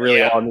think they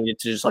really all needed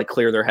to just like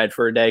clear their head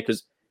for a day.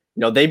 Cause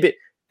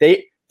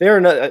they're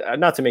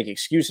not to make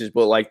excuses,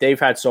 but like they've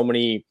had so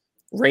many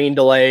rain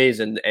delays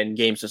and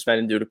games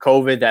suspended due to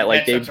COVID that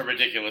like they've such a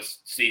ridiculous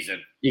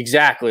season.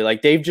 Exactly.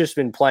 Like they've just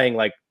been playing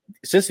like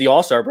since the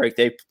All-Star break,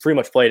 they pretty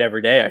much played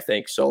every day, I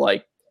think. So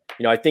like,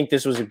 I think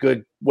this was a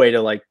good way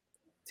to like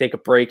take a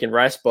break and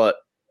rest. But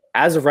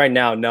as of right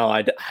now, no,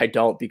 I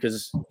don't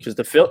because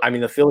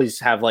the Phillies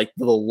have like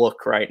the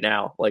look right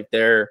now. Like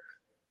they're,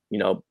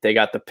 they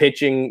got the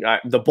pitching,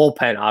 the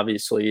bullpen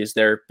obviously is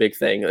their big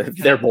thing.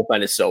 Their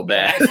bullpen is so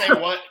bad.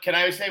 Can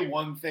I say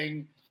one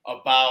thing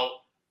about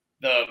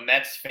the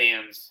Mets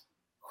fans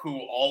who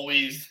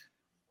always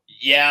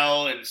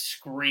yell and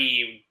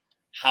scream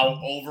how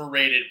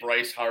overrated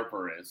Bryce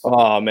Harper is?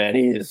 Oh, man,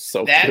 he is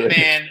so good. That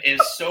man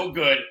is so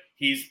good.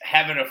 He's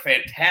having a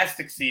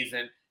fantastic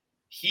season.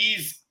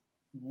 He's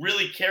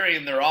really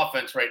carrying their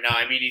offense right now.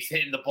 I mean, he's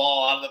hitting the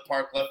ball out of the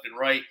park left and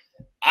right.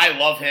 I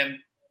love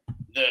him.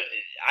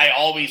 I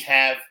always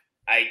have.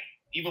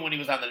 Even when he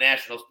was on the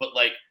Nationals, but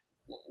like,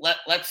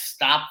 let's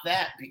stop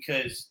that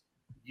because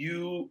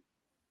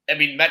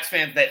Mets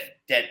fans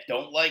that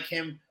don't like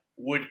him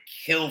would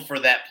kill for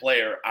that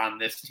player on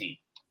this team.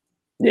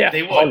 Yeah,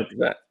 they would.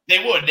 100%.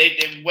 They would.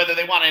 They whether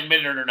they want to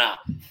admit it or not.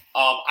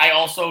 I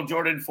also,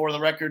 Jordan, for the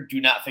record,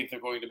 do not think they're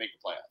going to make the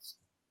playoffs.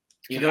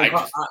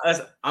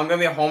 I'm going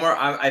to be a homer.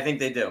 I think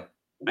they do.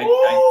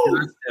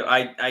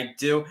 I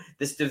do.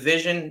 This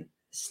division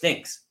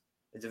stinks.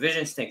 The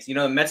division stinks.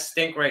 The Mets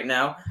stink right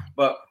now,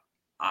 but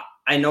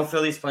I know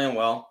Philly's playing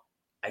well.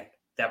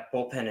 That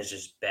bullpen is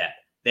just bad.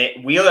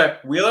 Wheeler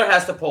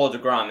has to pull a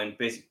DeGrom and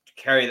basically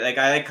carry. Like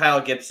I like Kyle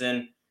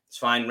Gibson, it's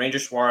fine. Ranger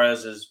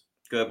Suarez is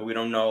good, but we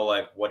don't know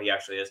like what he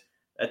actually is.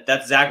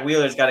 That's Zach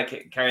Wheeler's got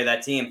to carry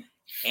that team,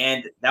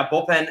 and that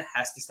bullpen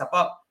has to step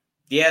up.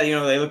 Yeah,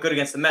 they look good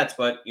against the Mets,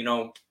 but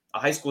a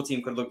high school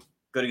team could look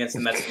good against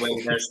the Mets the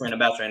way they're swinging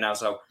the bats right now.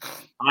 So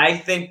I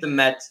think the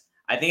Mets.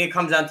 I think it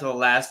comes down to the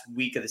last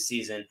week of the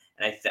season,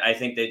 and I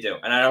think they do.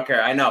 And I don't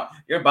care. I know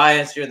you're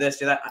biased. You're this.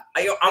 You're that.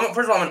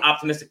 First of all, I'm an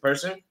optimistic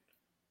person.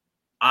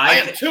 I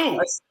am too.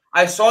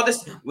 I saw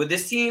this with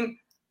this team.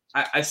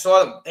 I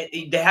saw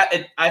they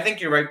had. I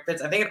think you're right,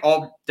 Fitz. I think it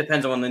all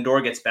depends on when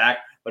Lindor gets back.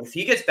 But if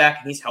he gets back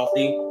and he's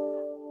healthy,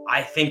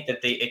 I think that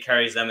it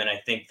carries them, and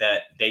I think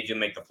that they do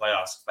make the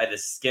playoffs by the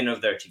skin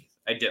of their teeth.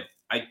 I do.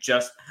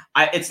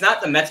 It's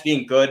not the Mets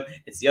being good;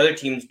 it's the other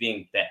teams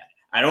being bad.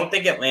 I don't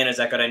think Atlanta's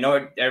that good. I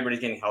know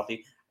everybody's getting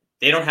healthy.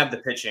 They don't have the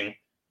pitching.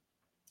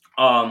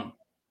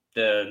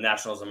 The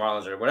Nationals, the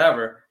Marlins, or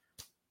whatever.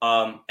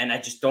 And I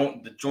just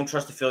don't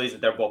trust the Phillies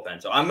with their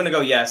bullpen. So I'm going to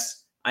go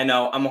yes. I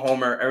know. I'm a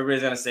homer.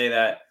 Everybody's going to say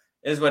that.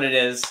 It is what it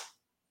is.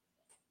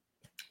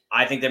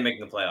 I think they're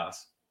making the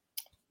playoffs.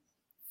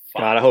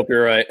 God, I hope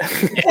you're right.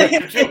 I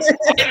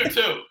do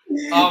too.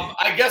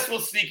 I guess we'll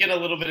sneak in a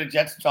little bit of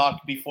Jets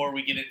talk before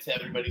we get into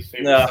everybody's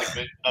favorite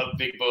segment of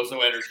Big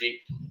Bozo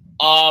Energy.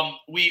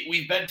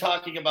 We've been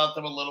talking about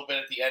them a little bit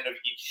at the end of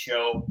each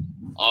show.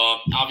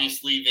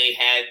 Obviously, they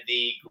had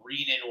the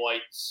green and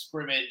white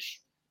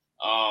scrimmage.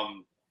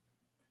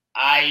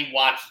 I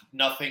watched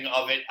nothing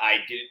of it. I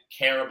didn't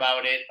care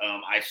about it.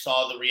 I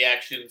saw the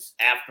reactions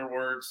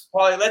afterwards.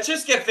 Well, let's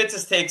just get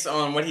Fitz's takes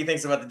on what he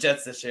thinks about the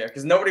Jets this year,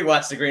 because nobody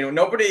watched the green.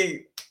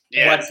 Nobody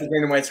watched the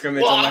green and white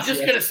scrimmage. Well, I'm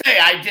just gonna say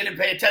I didn't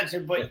pay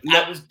attention, but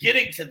I was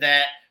getting to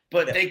that.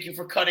 But thank you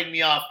for cutting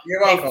me off.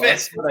 You're welcome. Hey,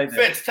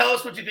 Fitz, tell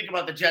us what you think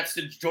about the Jets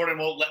since Jordan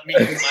won't let me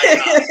do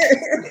my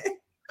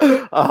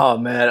job. Oh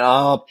man.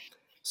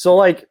 So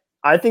like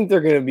I think they're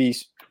gonna be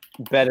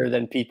better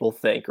than people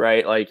think,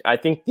 right? Like I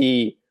think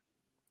the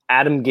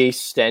Adam Gase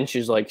stench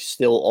is like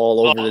still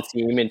all over the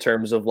team in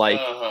terms of like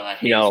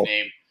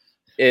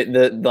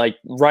the like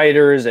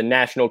writers and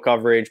national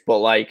coverage, but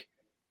like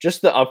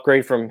just the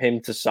upgrade from him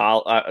to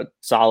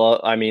Salah.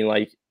 I mean,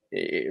 like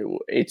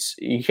it's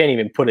you can't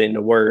even put it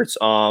into words.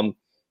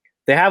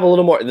 They have a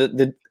little more.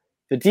 The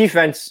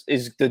defense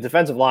is the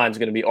defensive line is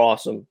going to be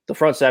awesome. The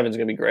front seven is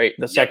going to be great.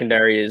 The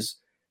secondary is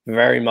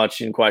very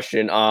much in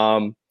question.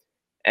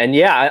 And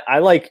yeah, I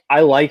like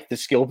the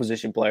skill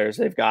position players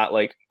they've got.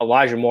 Like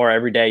Elijah Moore,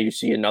 every day you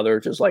see another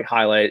just like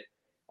highlight.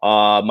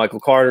 Michael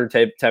Carter,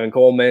 Tevin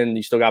Coleman.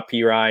 You still got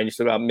P. Ryan. You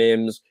still got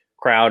Mims,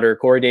 Crowder,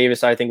 Corey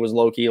Davis. I think was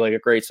low key like a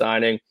great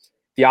signing.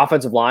 The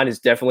offensive line is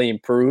definitely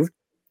improved.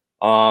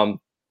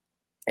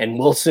 And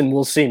Wilson,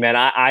 we'll see, man.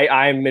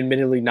 I'm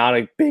admittedly not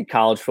a big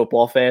college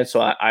football fan, so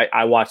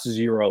I watched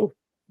zero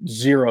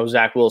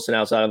Zach Wilson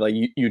outside of like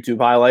YouTube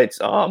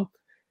highlights.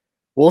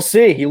 We'll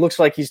see. He looks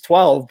like he's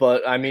 12,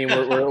 but I mean,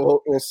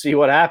 we'll see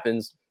what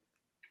happens.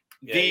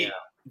 The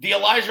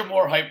Elijah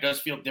Moore hype does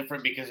feel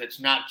different because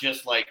it's not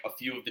just like a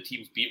few of the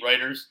team's beat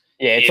writers.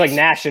 Yeah, it's like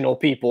national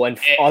people and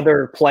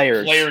other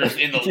players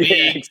in the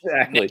league,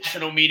 exactly.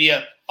 National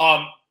media.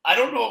 I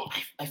don't know.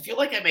 I feel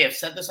like I may have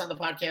said this on the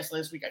podcast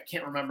last week. I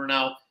can't remember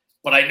now,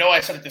 but I know I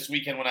said it this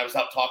weekend when I was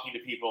out talking to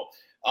people.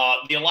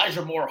 The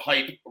Elijah Moore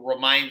hype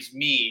reminds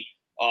me.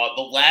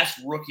 The last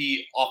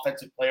rookie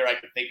offensive player I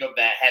could think of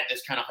that had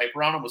this kind of hype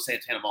around him was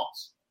Santana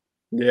Moss.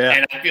 Yeah.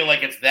 And I feel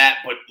like it's that,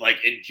 but like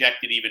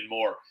injected even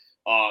more.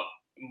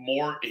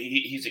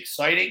 He's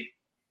exciting.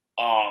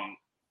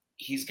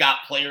 He's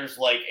got players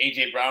like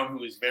A.J. Brown,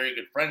 who he's very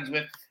good friends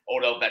with,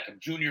 Odell Beckham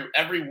Jr.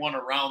 Everyone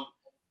around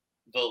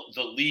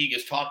the league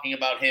is talking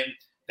about him.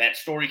 That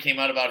story came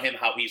out about him,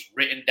 how he's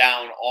written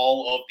down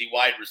all of the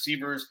wide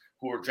receivers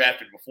who were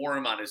drafted before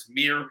him on his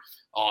mirror,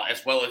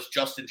 as well as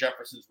Justin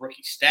Jefferson's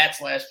rookie stats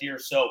last year.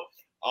 So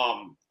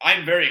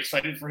I'm very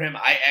excited for him.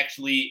 I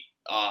actually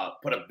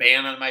put a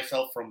ban on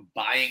myself from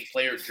buying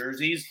player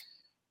jerseys,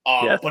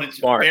 but it's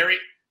smart.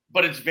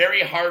 it's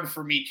very hard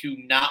for me to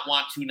not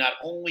want to not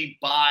only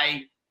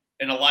buy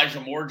an Elijah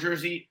Moore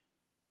jersey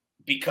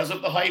because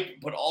of the hype,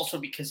 but also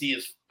because he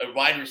is a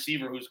wide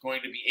receiver who's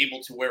going to be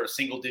able to wear a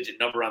single-digit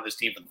number on this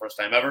team for the first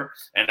time ever,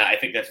 and I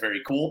think that's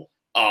very cool.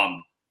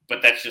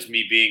 But that's just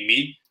me being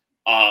me.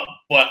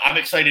 But I'm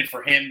excited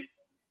for him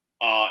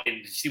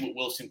and to see what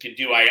Wilson can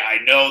do. I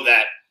know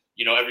that,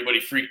 everybody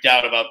freaked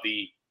out about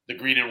the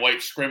green and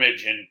white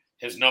scrimmage and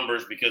his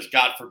numbers because,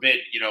 God forbid,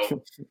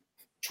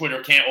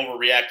 Twitter can't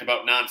overreact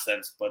about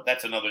nonsense. But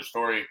that's another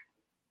story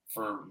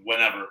for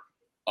whenever.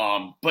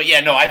 But,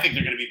 yeah, no, I think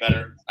they're going to be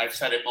better. I've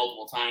said it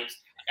multiple times.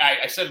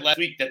 I said last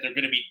week that they're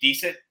going to be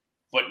decent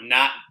but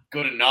not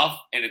good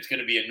enough, and it's going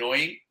to be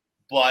annoying.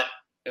 But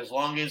as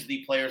long as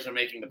the players are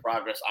making the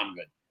progress, I'm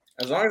good.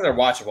 As long as they're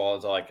watchable,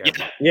 is all I care.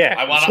 Yeah.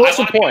 I want to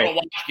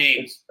watch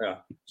games.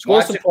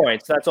 Score some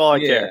points. That's all I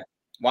care.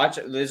 Watch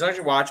it. As long as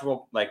you're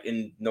watchable, like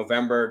in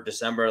November,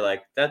 December,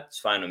 like that's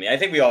fine with me. I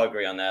think we all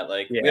agree on that.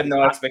 Like we have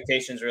no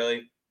expectations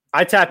really.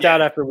 I tapped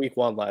out after week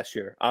 1 last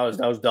year. I was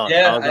done.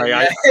 Yeah, I was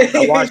like,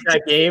 I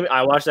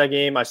watched that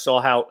game. I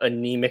saw how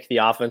anemic the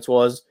offense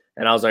was.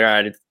 And I was like, all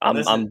right,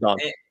 I'm done.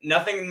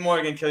 Nothing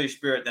more can kill your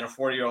spirit than a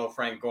 40-year-old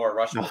Frank Gore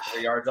rushing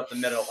 3 yards up the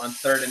middle on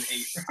 3rd and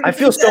 8. I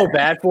feel so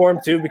bad for him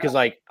too because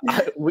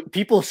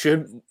people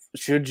should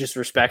just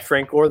respect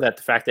Frank Gore. That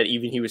the fact that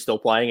even he was still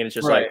playing, and it's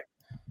just like,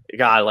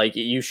 God, like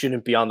you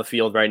shouldn't be on the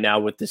field right now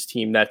with this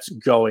team that's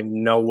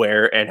going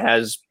nowhere and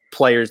has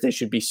players they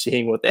should be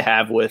seeing what they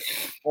have with.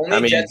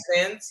 Only Jets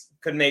fans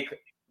could make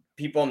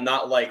people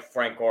not like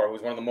Frank Gore,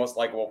 who's one of the most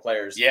likable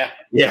players. Yeah.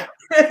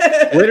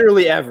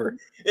 Literally ever.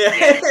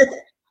 Yeah.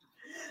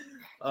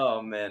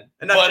 Oh, man.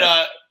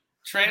 But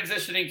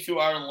transitioning to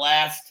our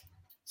last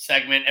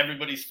segment,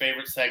 everybody's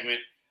favorite segment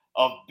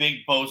of Big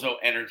Bozo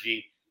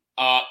Energy.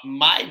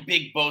 My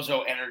Big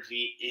Bozo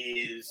Energy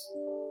is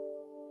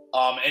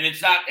and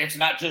it's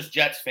not just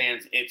Jets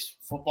fans, it's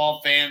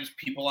football fans,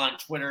 people on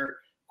Twitter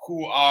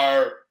who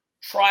are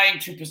trying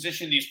to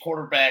position these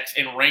quarterbacks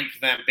and rank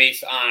them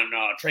based on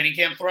training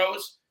camp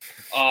throws.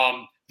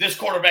 This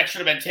quarterback should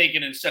have been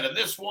taken instead of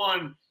this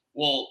one.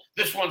 Well,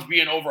 this one's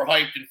being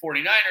overhyped in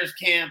 49ers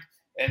camp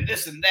and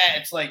this and that.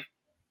 It's like,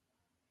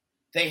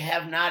 they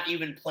have not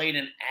even played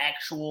an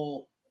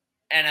actual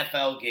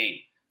NFL game.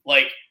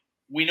 Like,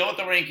 we know what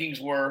the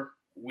rankings were.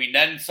 We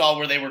then saw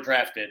where they were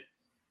drafted.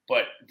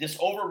 But this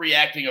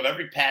overreacting of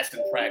every pass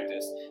in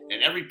practice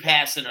and every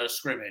pass in a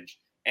scrimmage,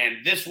 and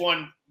this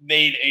one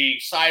made a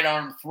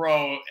sidearm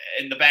throw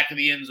in the back of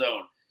the end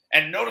zone.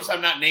 And notice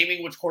I'm not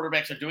naming which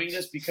quarterbacks are doing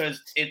this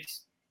because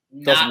it's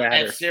not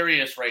that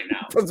serious right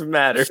now. Doesn't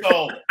matter.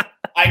 So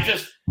I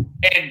just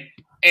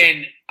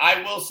and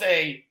I will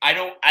say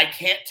I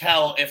can't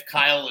tell if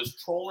Kyle is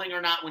trolling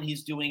or not when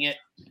he's doing it,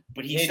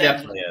 but he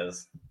definitely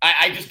is.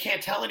 I just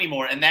can't tell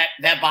anymore, and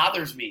that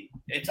bothers me.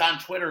 It's on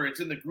Twitter, it's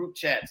in the group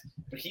chats,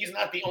 but he's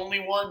not the only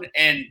one,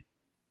 and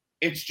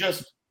it's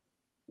just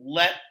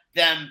let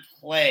them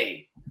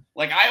play.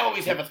 Like, I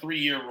always have a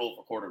 3-year rule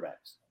for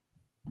quarterbacks.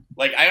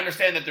 Like, I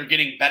understand that they're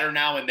getting better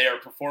now and they are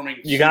performing.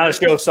 You got to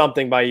show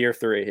something by year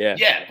 3, yeah.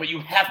 Yeah, but you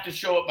have to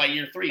show it by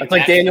year 3. That's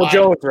like Daniel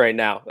Jones right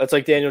now. That's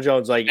like Daniel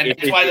Jones. Like, and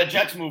that's why the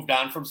Jets moved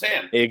on from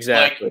Sam.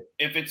 Exactly.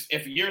 Like,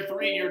 if year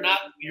 3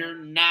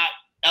 you're not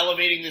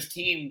elevating this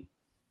team,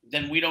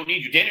 then we don't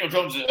need you. Daniel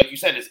Jones, like you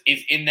said,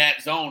 is in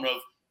that zone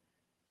of.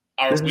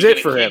 This is it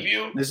for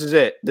him. This is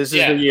it. This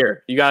is the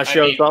year. You got to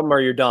show something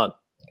or you're done.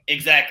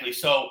 Exactly.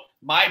 So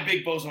my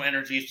big bozo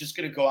energy is just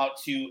going to go out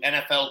to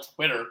NFL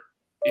Twitter,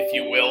 if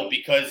you will,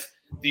 because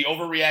the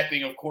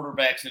overreacting of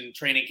quarterbacks in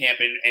training camp,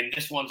 and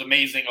this one's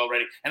amazing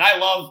already. And I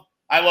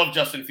love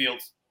Justin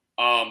Fields.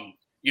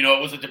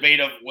 It was a debate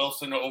of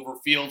Wilson over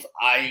Fields.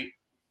 I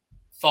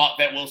thought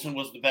that Wilson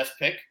was the best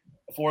pick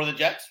for the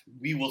Jets.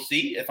 We will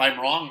see. If I'm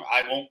wrong,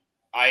 I won't.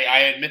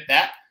 I admit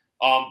that.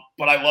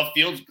 But I love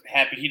Fields.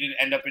 Happy he didn't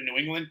end up in New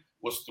England.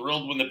 Was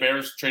thrilled when the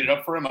Bears traded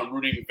up for him. I'm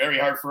rooting very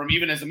hard for him,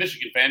 even as a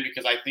Michigan fan,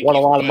 because I think won a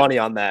lot of money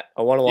on that.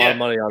 I won a lot of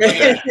money on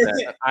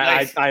that.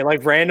 Nice. I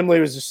like randomly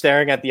was just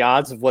staring at the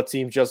odds of what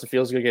team Justin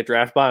Fields is going to get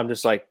drafted by. I'm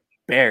just like,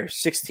 Bears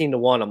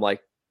 16-1. I'm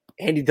like,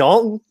 Andy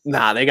Dalton?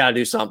 Nah, they got to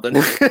do something.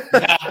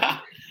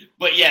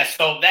 But yeah,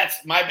 so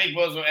that's my big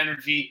bozo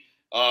energy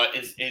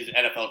is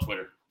NFL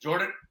Twitter.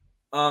 Jordan?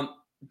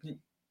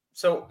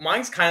 So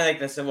mine's kind of like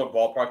the similar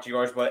ballpark to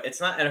yours, but it's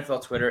not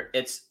NFL Twitter.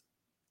 It's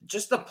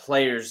just the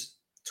players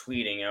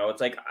tweeting.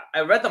 It's like I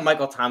read the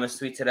Michael Thomas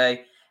tweet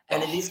today,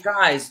 and these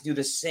guys do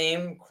the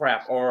same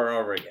crap over and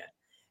over again.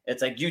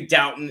 It's like, you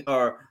doubt me,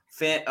 or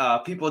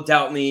people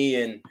doubt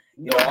me, and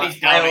I'm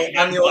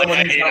the only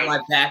one who's got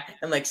my back,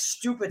 and like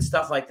stupid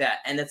stuff like that.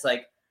 And it's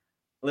like,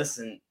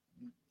 listen,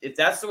 if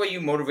that's the way you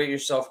motivate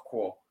yourself,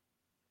 cool.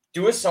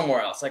 Do it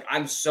somewhere else. Like,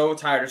 I'm so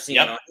tired of seeing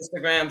it on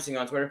Instagram, seeing it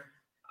on Twitter.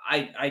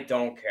 I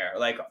don't care.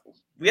 Like,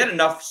 we had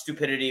enough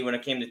stupidity when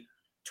it came to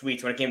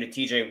tweets, when it came to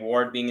TJ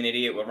Ward being an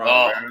idiot with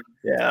Ron Brown.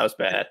 Yeah, that was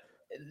bad.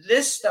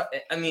 This stuff,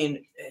 I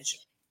mean,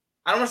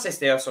 I don't want to say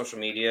stay off social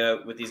media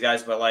with these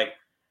guys, but like,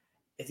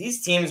 if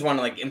these teams want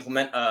to like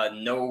implement a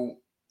no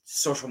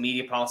social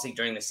media policy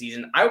during the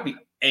season, I would be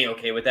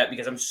A-okay with that,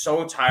 because I'm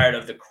so tired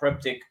of the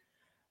cryptic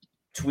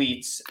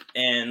tweets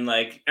and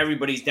like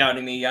everybody's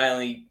doubting me.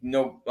 I'm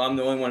the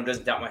only one who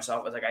doesn't doubt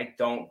myself. It's like, I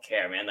don't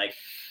care, man. Like,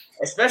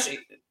 especially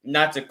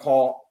not to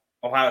call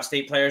Ohio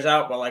State players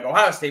out, but like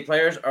Ohio State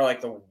players are like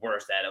the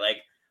worst at it. Like,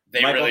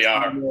 they really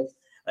are.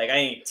 Like, I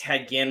think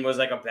Ted Ginn was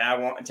like a bad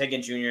one. Ted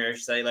Ginn Jr.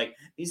 Say, like,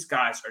 these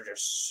guys are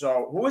just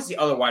so. Who was the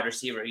other wide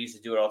receiver who used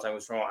to do it all the time? Who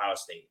was from Ohio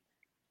State?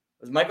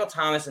 It was Michael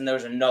Thomas, and there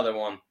was another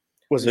one.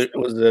 Was it?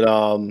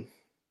 Oh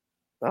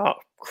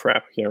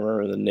crap! I can't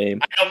remember the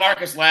name. I know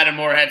Marcus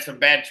Lattimore had some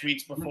bad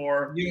tweets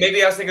before.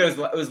 Maybe I was thinking it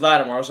was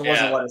Lattimore, so it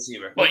wasn't a wide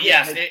receiver. But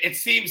yes, it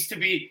seems to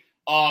be.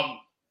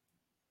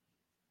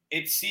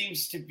 It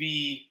seems to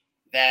be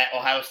that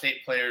Ohio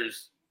State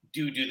players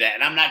do that,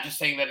 and I'm not just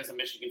saying that as a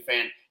Michigan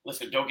fan.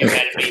 Listen, don't get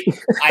mad at me.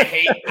 I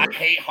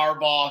hate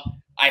Harbaugh.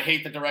 I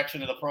hate the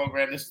direction of the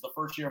program. This is the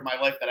first year of my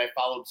life that I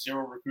followed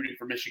zero recruiting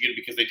for Michigan,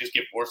 because they just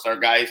get 4-star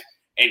guys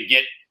and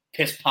get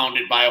piss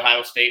pounded by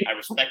Ohio State. I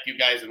respect you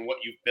guys and what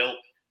you've built,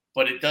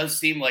 but it does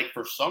seem like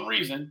for some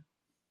reason,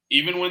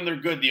 even when they're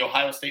good, the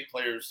Ohio State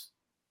players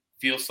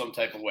feel some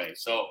type of way.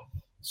 So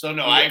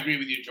no, I agree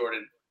with you,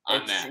 Jordan.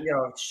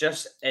 It's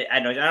just, I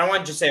know, I don't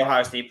want to just say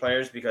Ohio State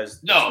players, because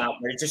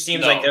it just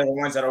seems like they're the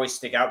ones that always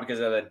stick out because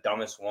they're the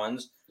dumbest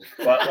ones.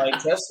 But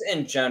like, just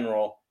in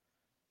general,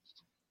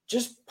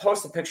 just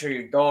post a picture of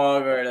your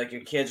dog or like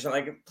your kids.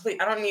 Like, please,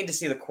 I don't need to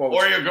see the quotes.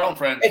 Or your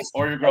girlfriend.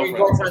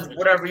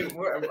 Whatever.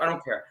 I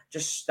don't care.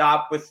 Just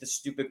stop with the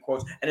stupid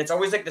quotes. And it's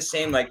always like the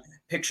same like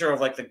picture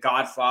of like the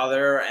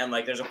Godfather, and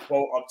like there's a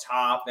quote up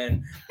top,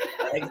 and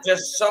like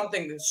just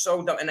something that's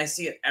so dumb. And I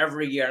see it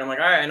every year, and I'm like,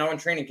 all right, I know when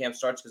training camp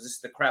starts, because this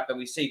is the crap that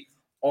we see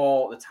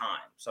all the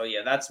time. So yeah,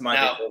 that's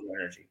my big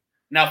energy.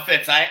 Now,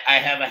 Fitz, I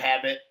have a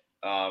habit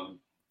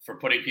for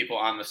putting people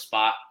on the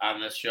spot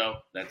on this show.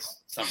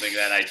 That's something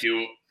that I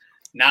do.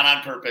 Not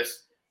on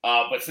purpose,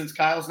 but since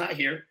Kyle's not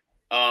here,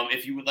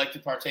 if you would like to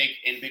partake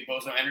in Big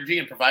Bozo Energy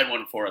and provide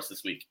one for us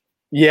this week.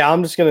 Yeah,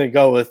 I'm just going to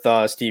go with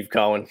Steve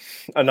Cohen.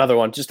 Another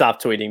one. Just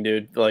stop tweeting,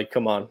 dude. Like,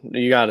 come on.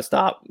 You got to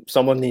stop.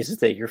 Someone needs to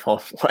take your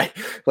phone.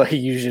 Like,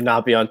 you should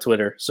not be on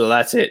Twitter. So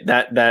that's it.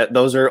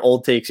 Those are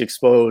old takes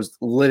exposed,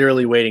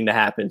 literally waiting to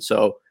happen.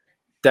 So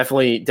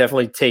definitely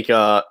take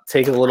a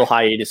little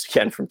hiatus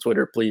again from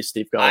Twitter, please,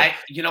 Steve.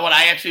 You know what?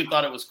 I actually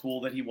thought it was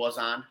cool that he was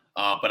on,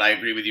 but I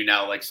agree with you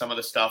now. Like some of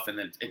the stuff, and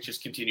then it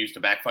just continues to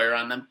backfire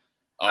on them.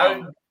 I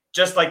would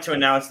just like to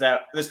announce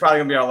that this is probably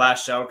gonna be our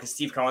last show because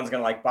Steve Cohen's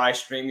gonna like buy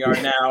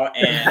StreamYard now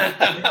and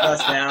take us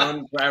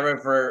down forever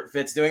for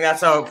Fitz doing that.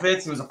 So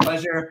Fitz, it was a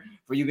pleasure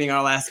for you being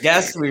our last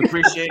guest. We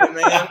appreciate it,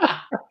 man.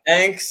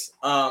 Thanks.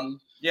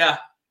 Yeah.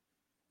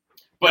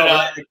 But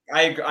no,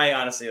 I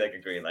honestly like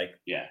agree. Like,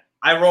 yeah,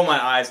 I roll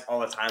my eyes all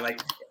the time.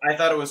 Like, I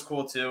thought it was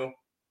cool too.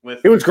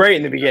 It was great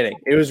in the beginning.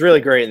 It was really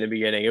great in the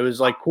beginning. It was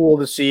like cool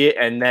to see it,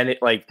 and then it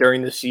like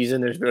during the season,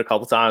 there's been a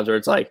couple times where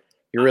it's like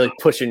you're really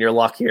pushing your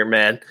luck here,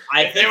 man.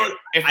 If they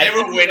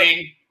were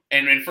winning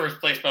and in first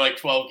place by like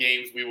 12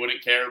 games, we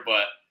wouldn't care.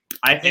 But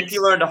I think he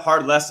learned a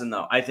hard lesson,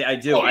 though. I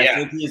do. Oh, yeah. I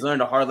think he's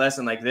learned a hard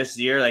lesson. Like this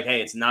year, like,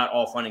 hey, it's not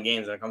all fun and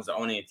games when it comes to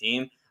owning a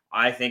team.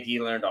 I think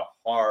he learned a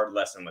hard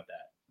lesson with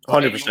that.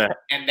 100%.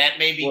 And that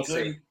may be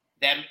good.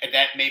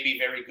 That may be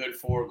very good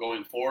for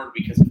going forward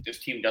because if this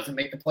team doesn't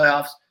make the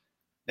playoffs,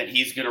 then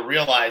he's going to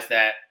realize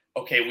that,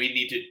 okay, we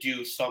need to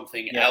do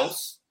something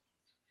else.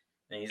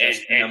 And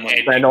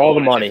spend all the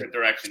money.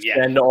 Yeah.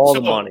 Spend all the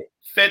money.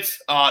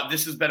 Fitz,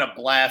 this has been a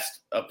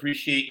blast.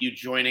 Appreciate you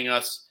joining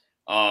us.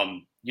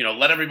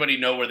 Let everybody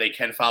know where they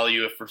can follow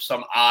you if for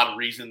some odd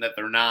reason that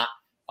they're not.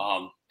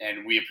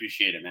 And we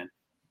appreciate it, man.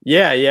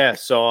 Yeah.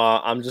 So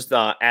I'm just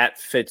at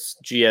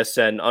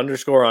FitzGSN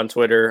 _ on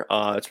Twitter.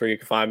 That's where you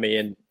can find me.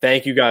 And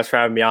thank you guys for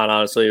having me on.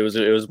 Honestly, it was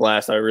a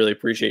blast. I really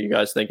appreciate you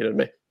guys thinking of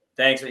me.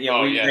 Thanks.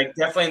 Like,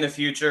 definitely in the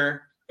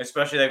future,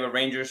 especially like with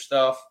Rangers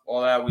stuff,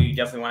 all that, we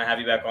definitely want to have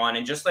you back on.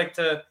 And just like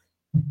to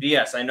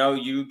BS, I know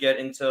you get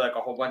into like a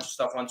whole bunch of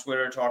stuff on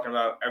Twitter talking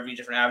about every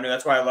different avenue.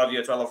 That's why I love you.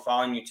 That's why I love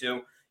following you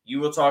too. You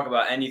will talk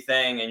about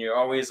anything, and you're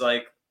always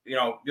like,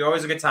 you're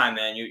always a good time,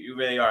 man. You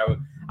really are.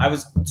 I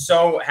was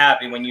so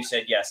happy when you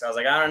said yes. I was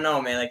like, I don't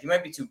know, man. Like, you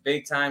might be too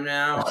big time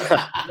now. You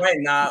might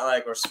not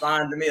like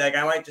respond to me. Like,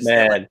 I might just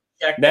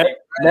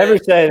never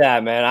say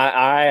that, man.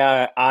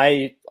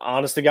 I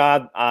honest to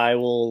God, I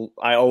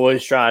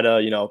always try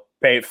to,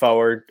 pay it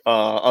forward.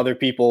 Other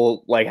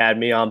people like had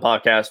me on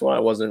podcasts when I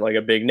wasn't like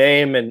a big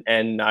name,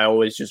 and I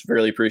always just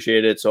really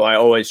appreciate it. So I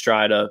always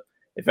try to.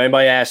 If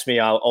anybody asks me,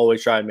 I'll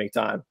always try to make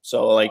time.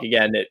 So, like,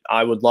 again,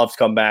 I would love to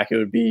come back. It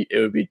would be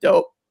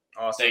dope.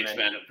 Awesome. Thanks,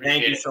 man.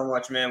 Thank you so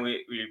much, man.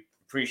 We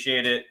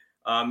appreciate it.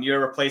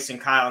 You're replacing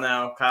Kyle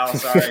now. Kyle,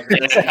 sorry.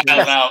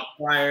 Kyle's out.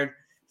 Fired.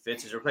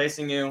 Fitz is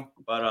replacing you.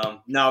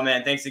 But no,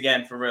 man, thanks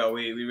again for real.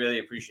 We really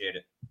appreciate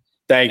it.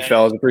 Thanks,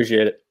 fellas.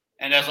 Appreciate it.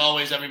 And as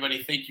always,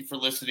 everybody, thank you for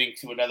listening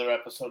to another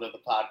episode of the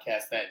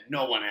podcast that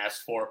no one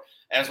asked for.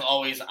 As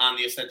always, on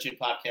the Ascension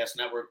Podcast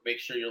Network, make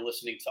sure you're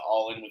listening to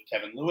All In with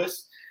Kevin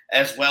Lewis,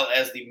 as well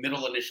as the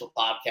Middle Initial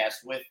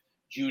Podcast with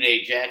Jude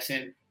A.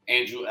 Jackson,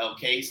 Andrew L.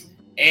 Case,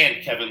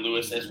 and Kevin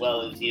Lewis, as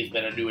well as he has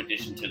been a new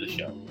addition to the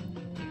show.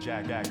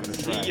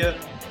 See ya.